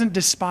 He doesn't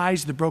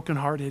despise the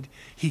brokenhearted.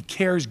 He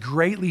cares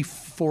greatly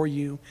for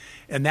you.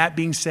 And that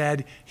being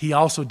said, he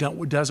also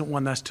doesn't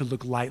want us to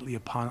look lightly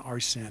upon our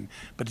sin,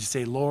 but to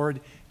say,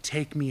 Lord,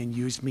 take me and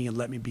use me and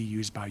let me be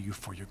used by you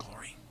for your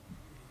glory.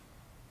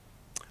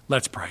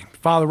 Let's pray.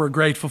 Father, we're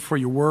grateful for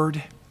your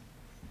word.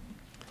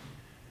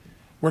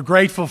 We're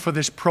grateful for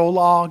this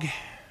prologue.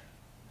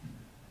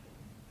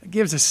 It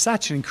gives us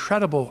such an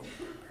incredible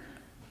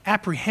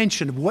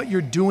apprehension of what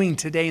you're doing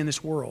today in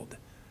this world.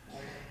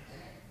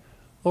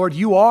 Lord,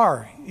 you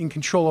are in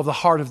control of the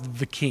heart of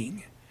the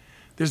King.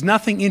 There's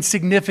nothing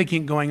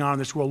insignificant going on in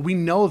this world. We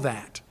know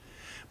that.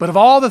 But of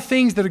all the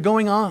things that are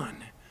going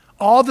on,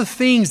 all the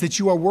things that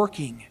you are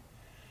working,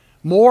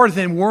 more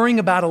than worrying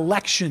about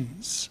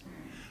elections,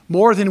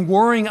 more than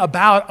worrying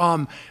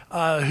about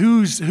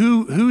who's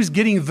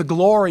getting the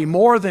glory,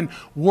 more than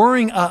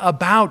worrying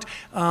about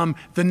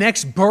the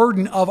next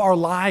burden of our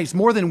lives,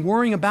 more than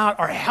worrying about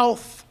our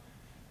health.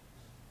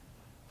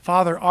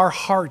 Father, our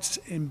hearts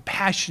and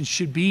passions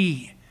should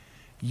be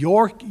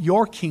your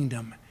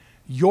kingdom,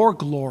 your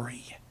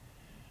glory,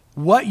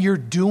 what you're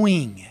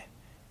doing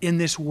in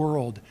this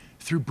world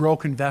through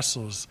broken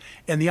vessels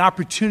and the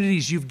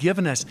opportunities you've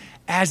given us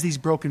as these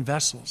broken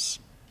vessels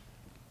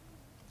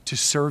to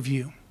serve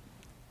you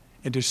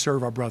and to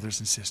serve our brothers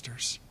and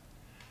sisters.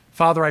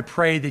 Father, I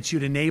pray that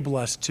you'd enable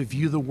us to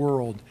view the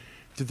world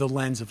through the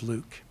lens of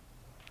Luke.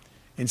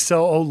 And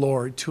so, oh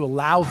Lord, to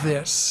allow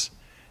this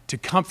to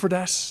comfort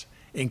us,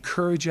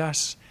 encourage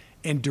us,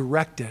 and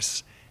direct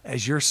us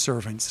as your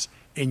servants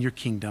in your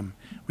kingdom.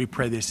 We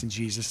pray this in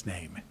Jesus'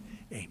 name.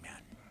 Amen.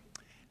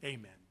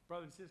 Amen.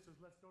 Brothers and sisters,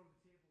 let's go to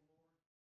the table.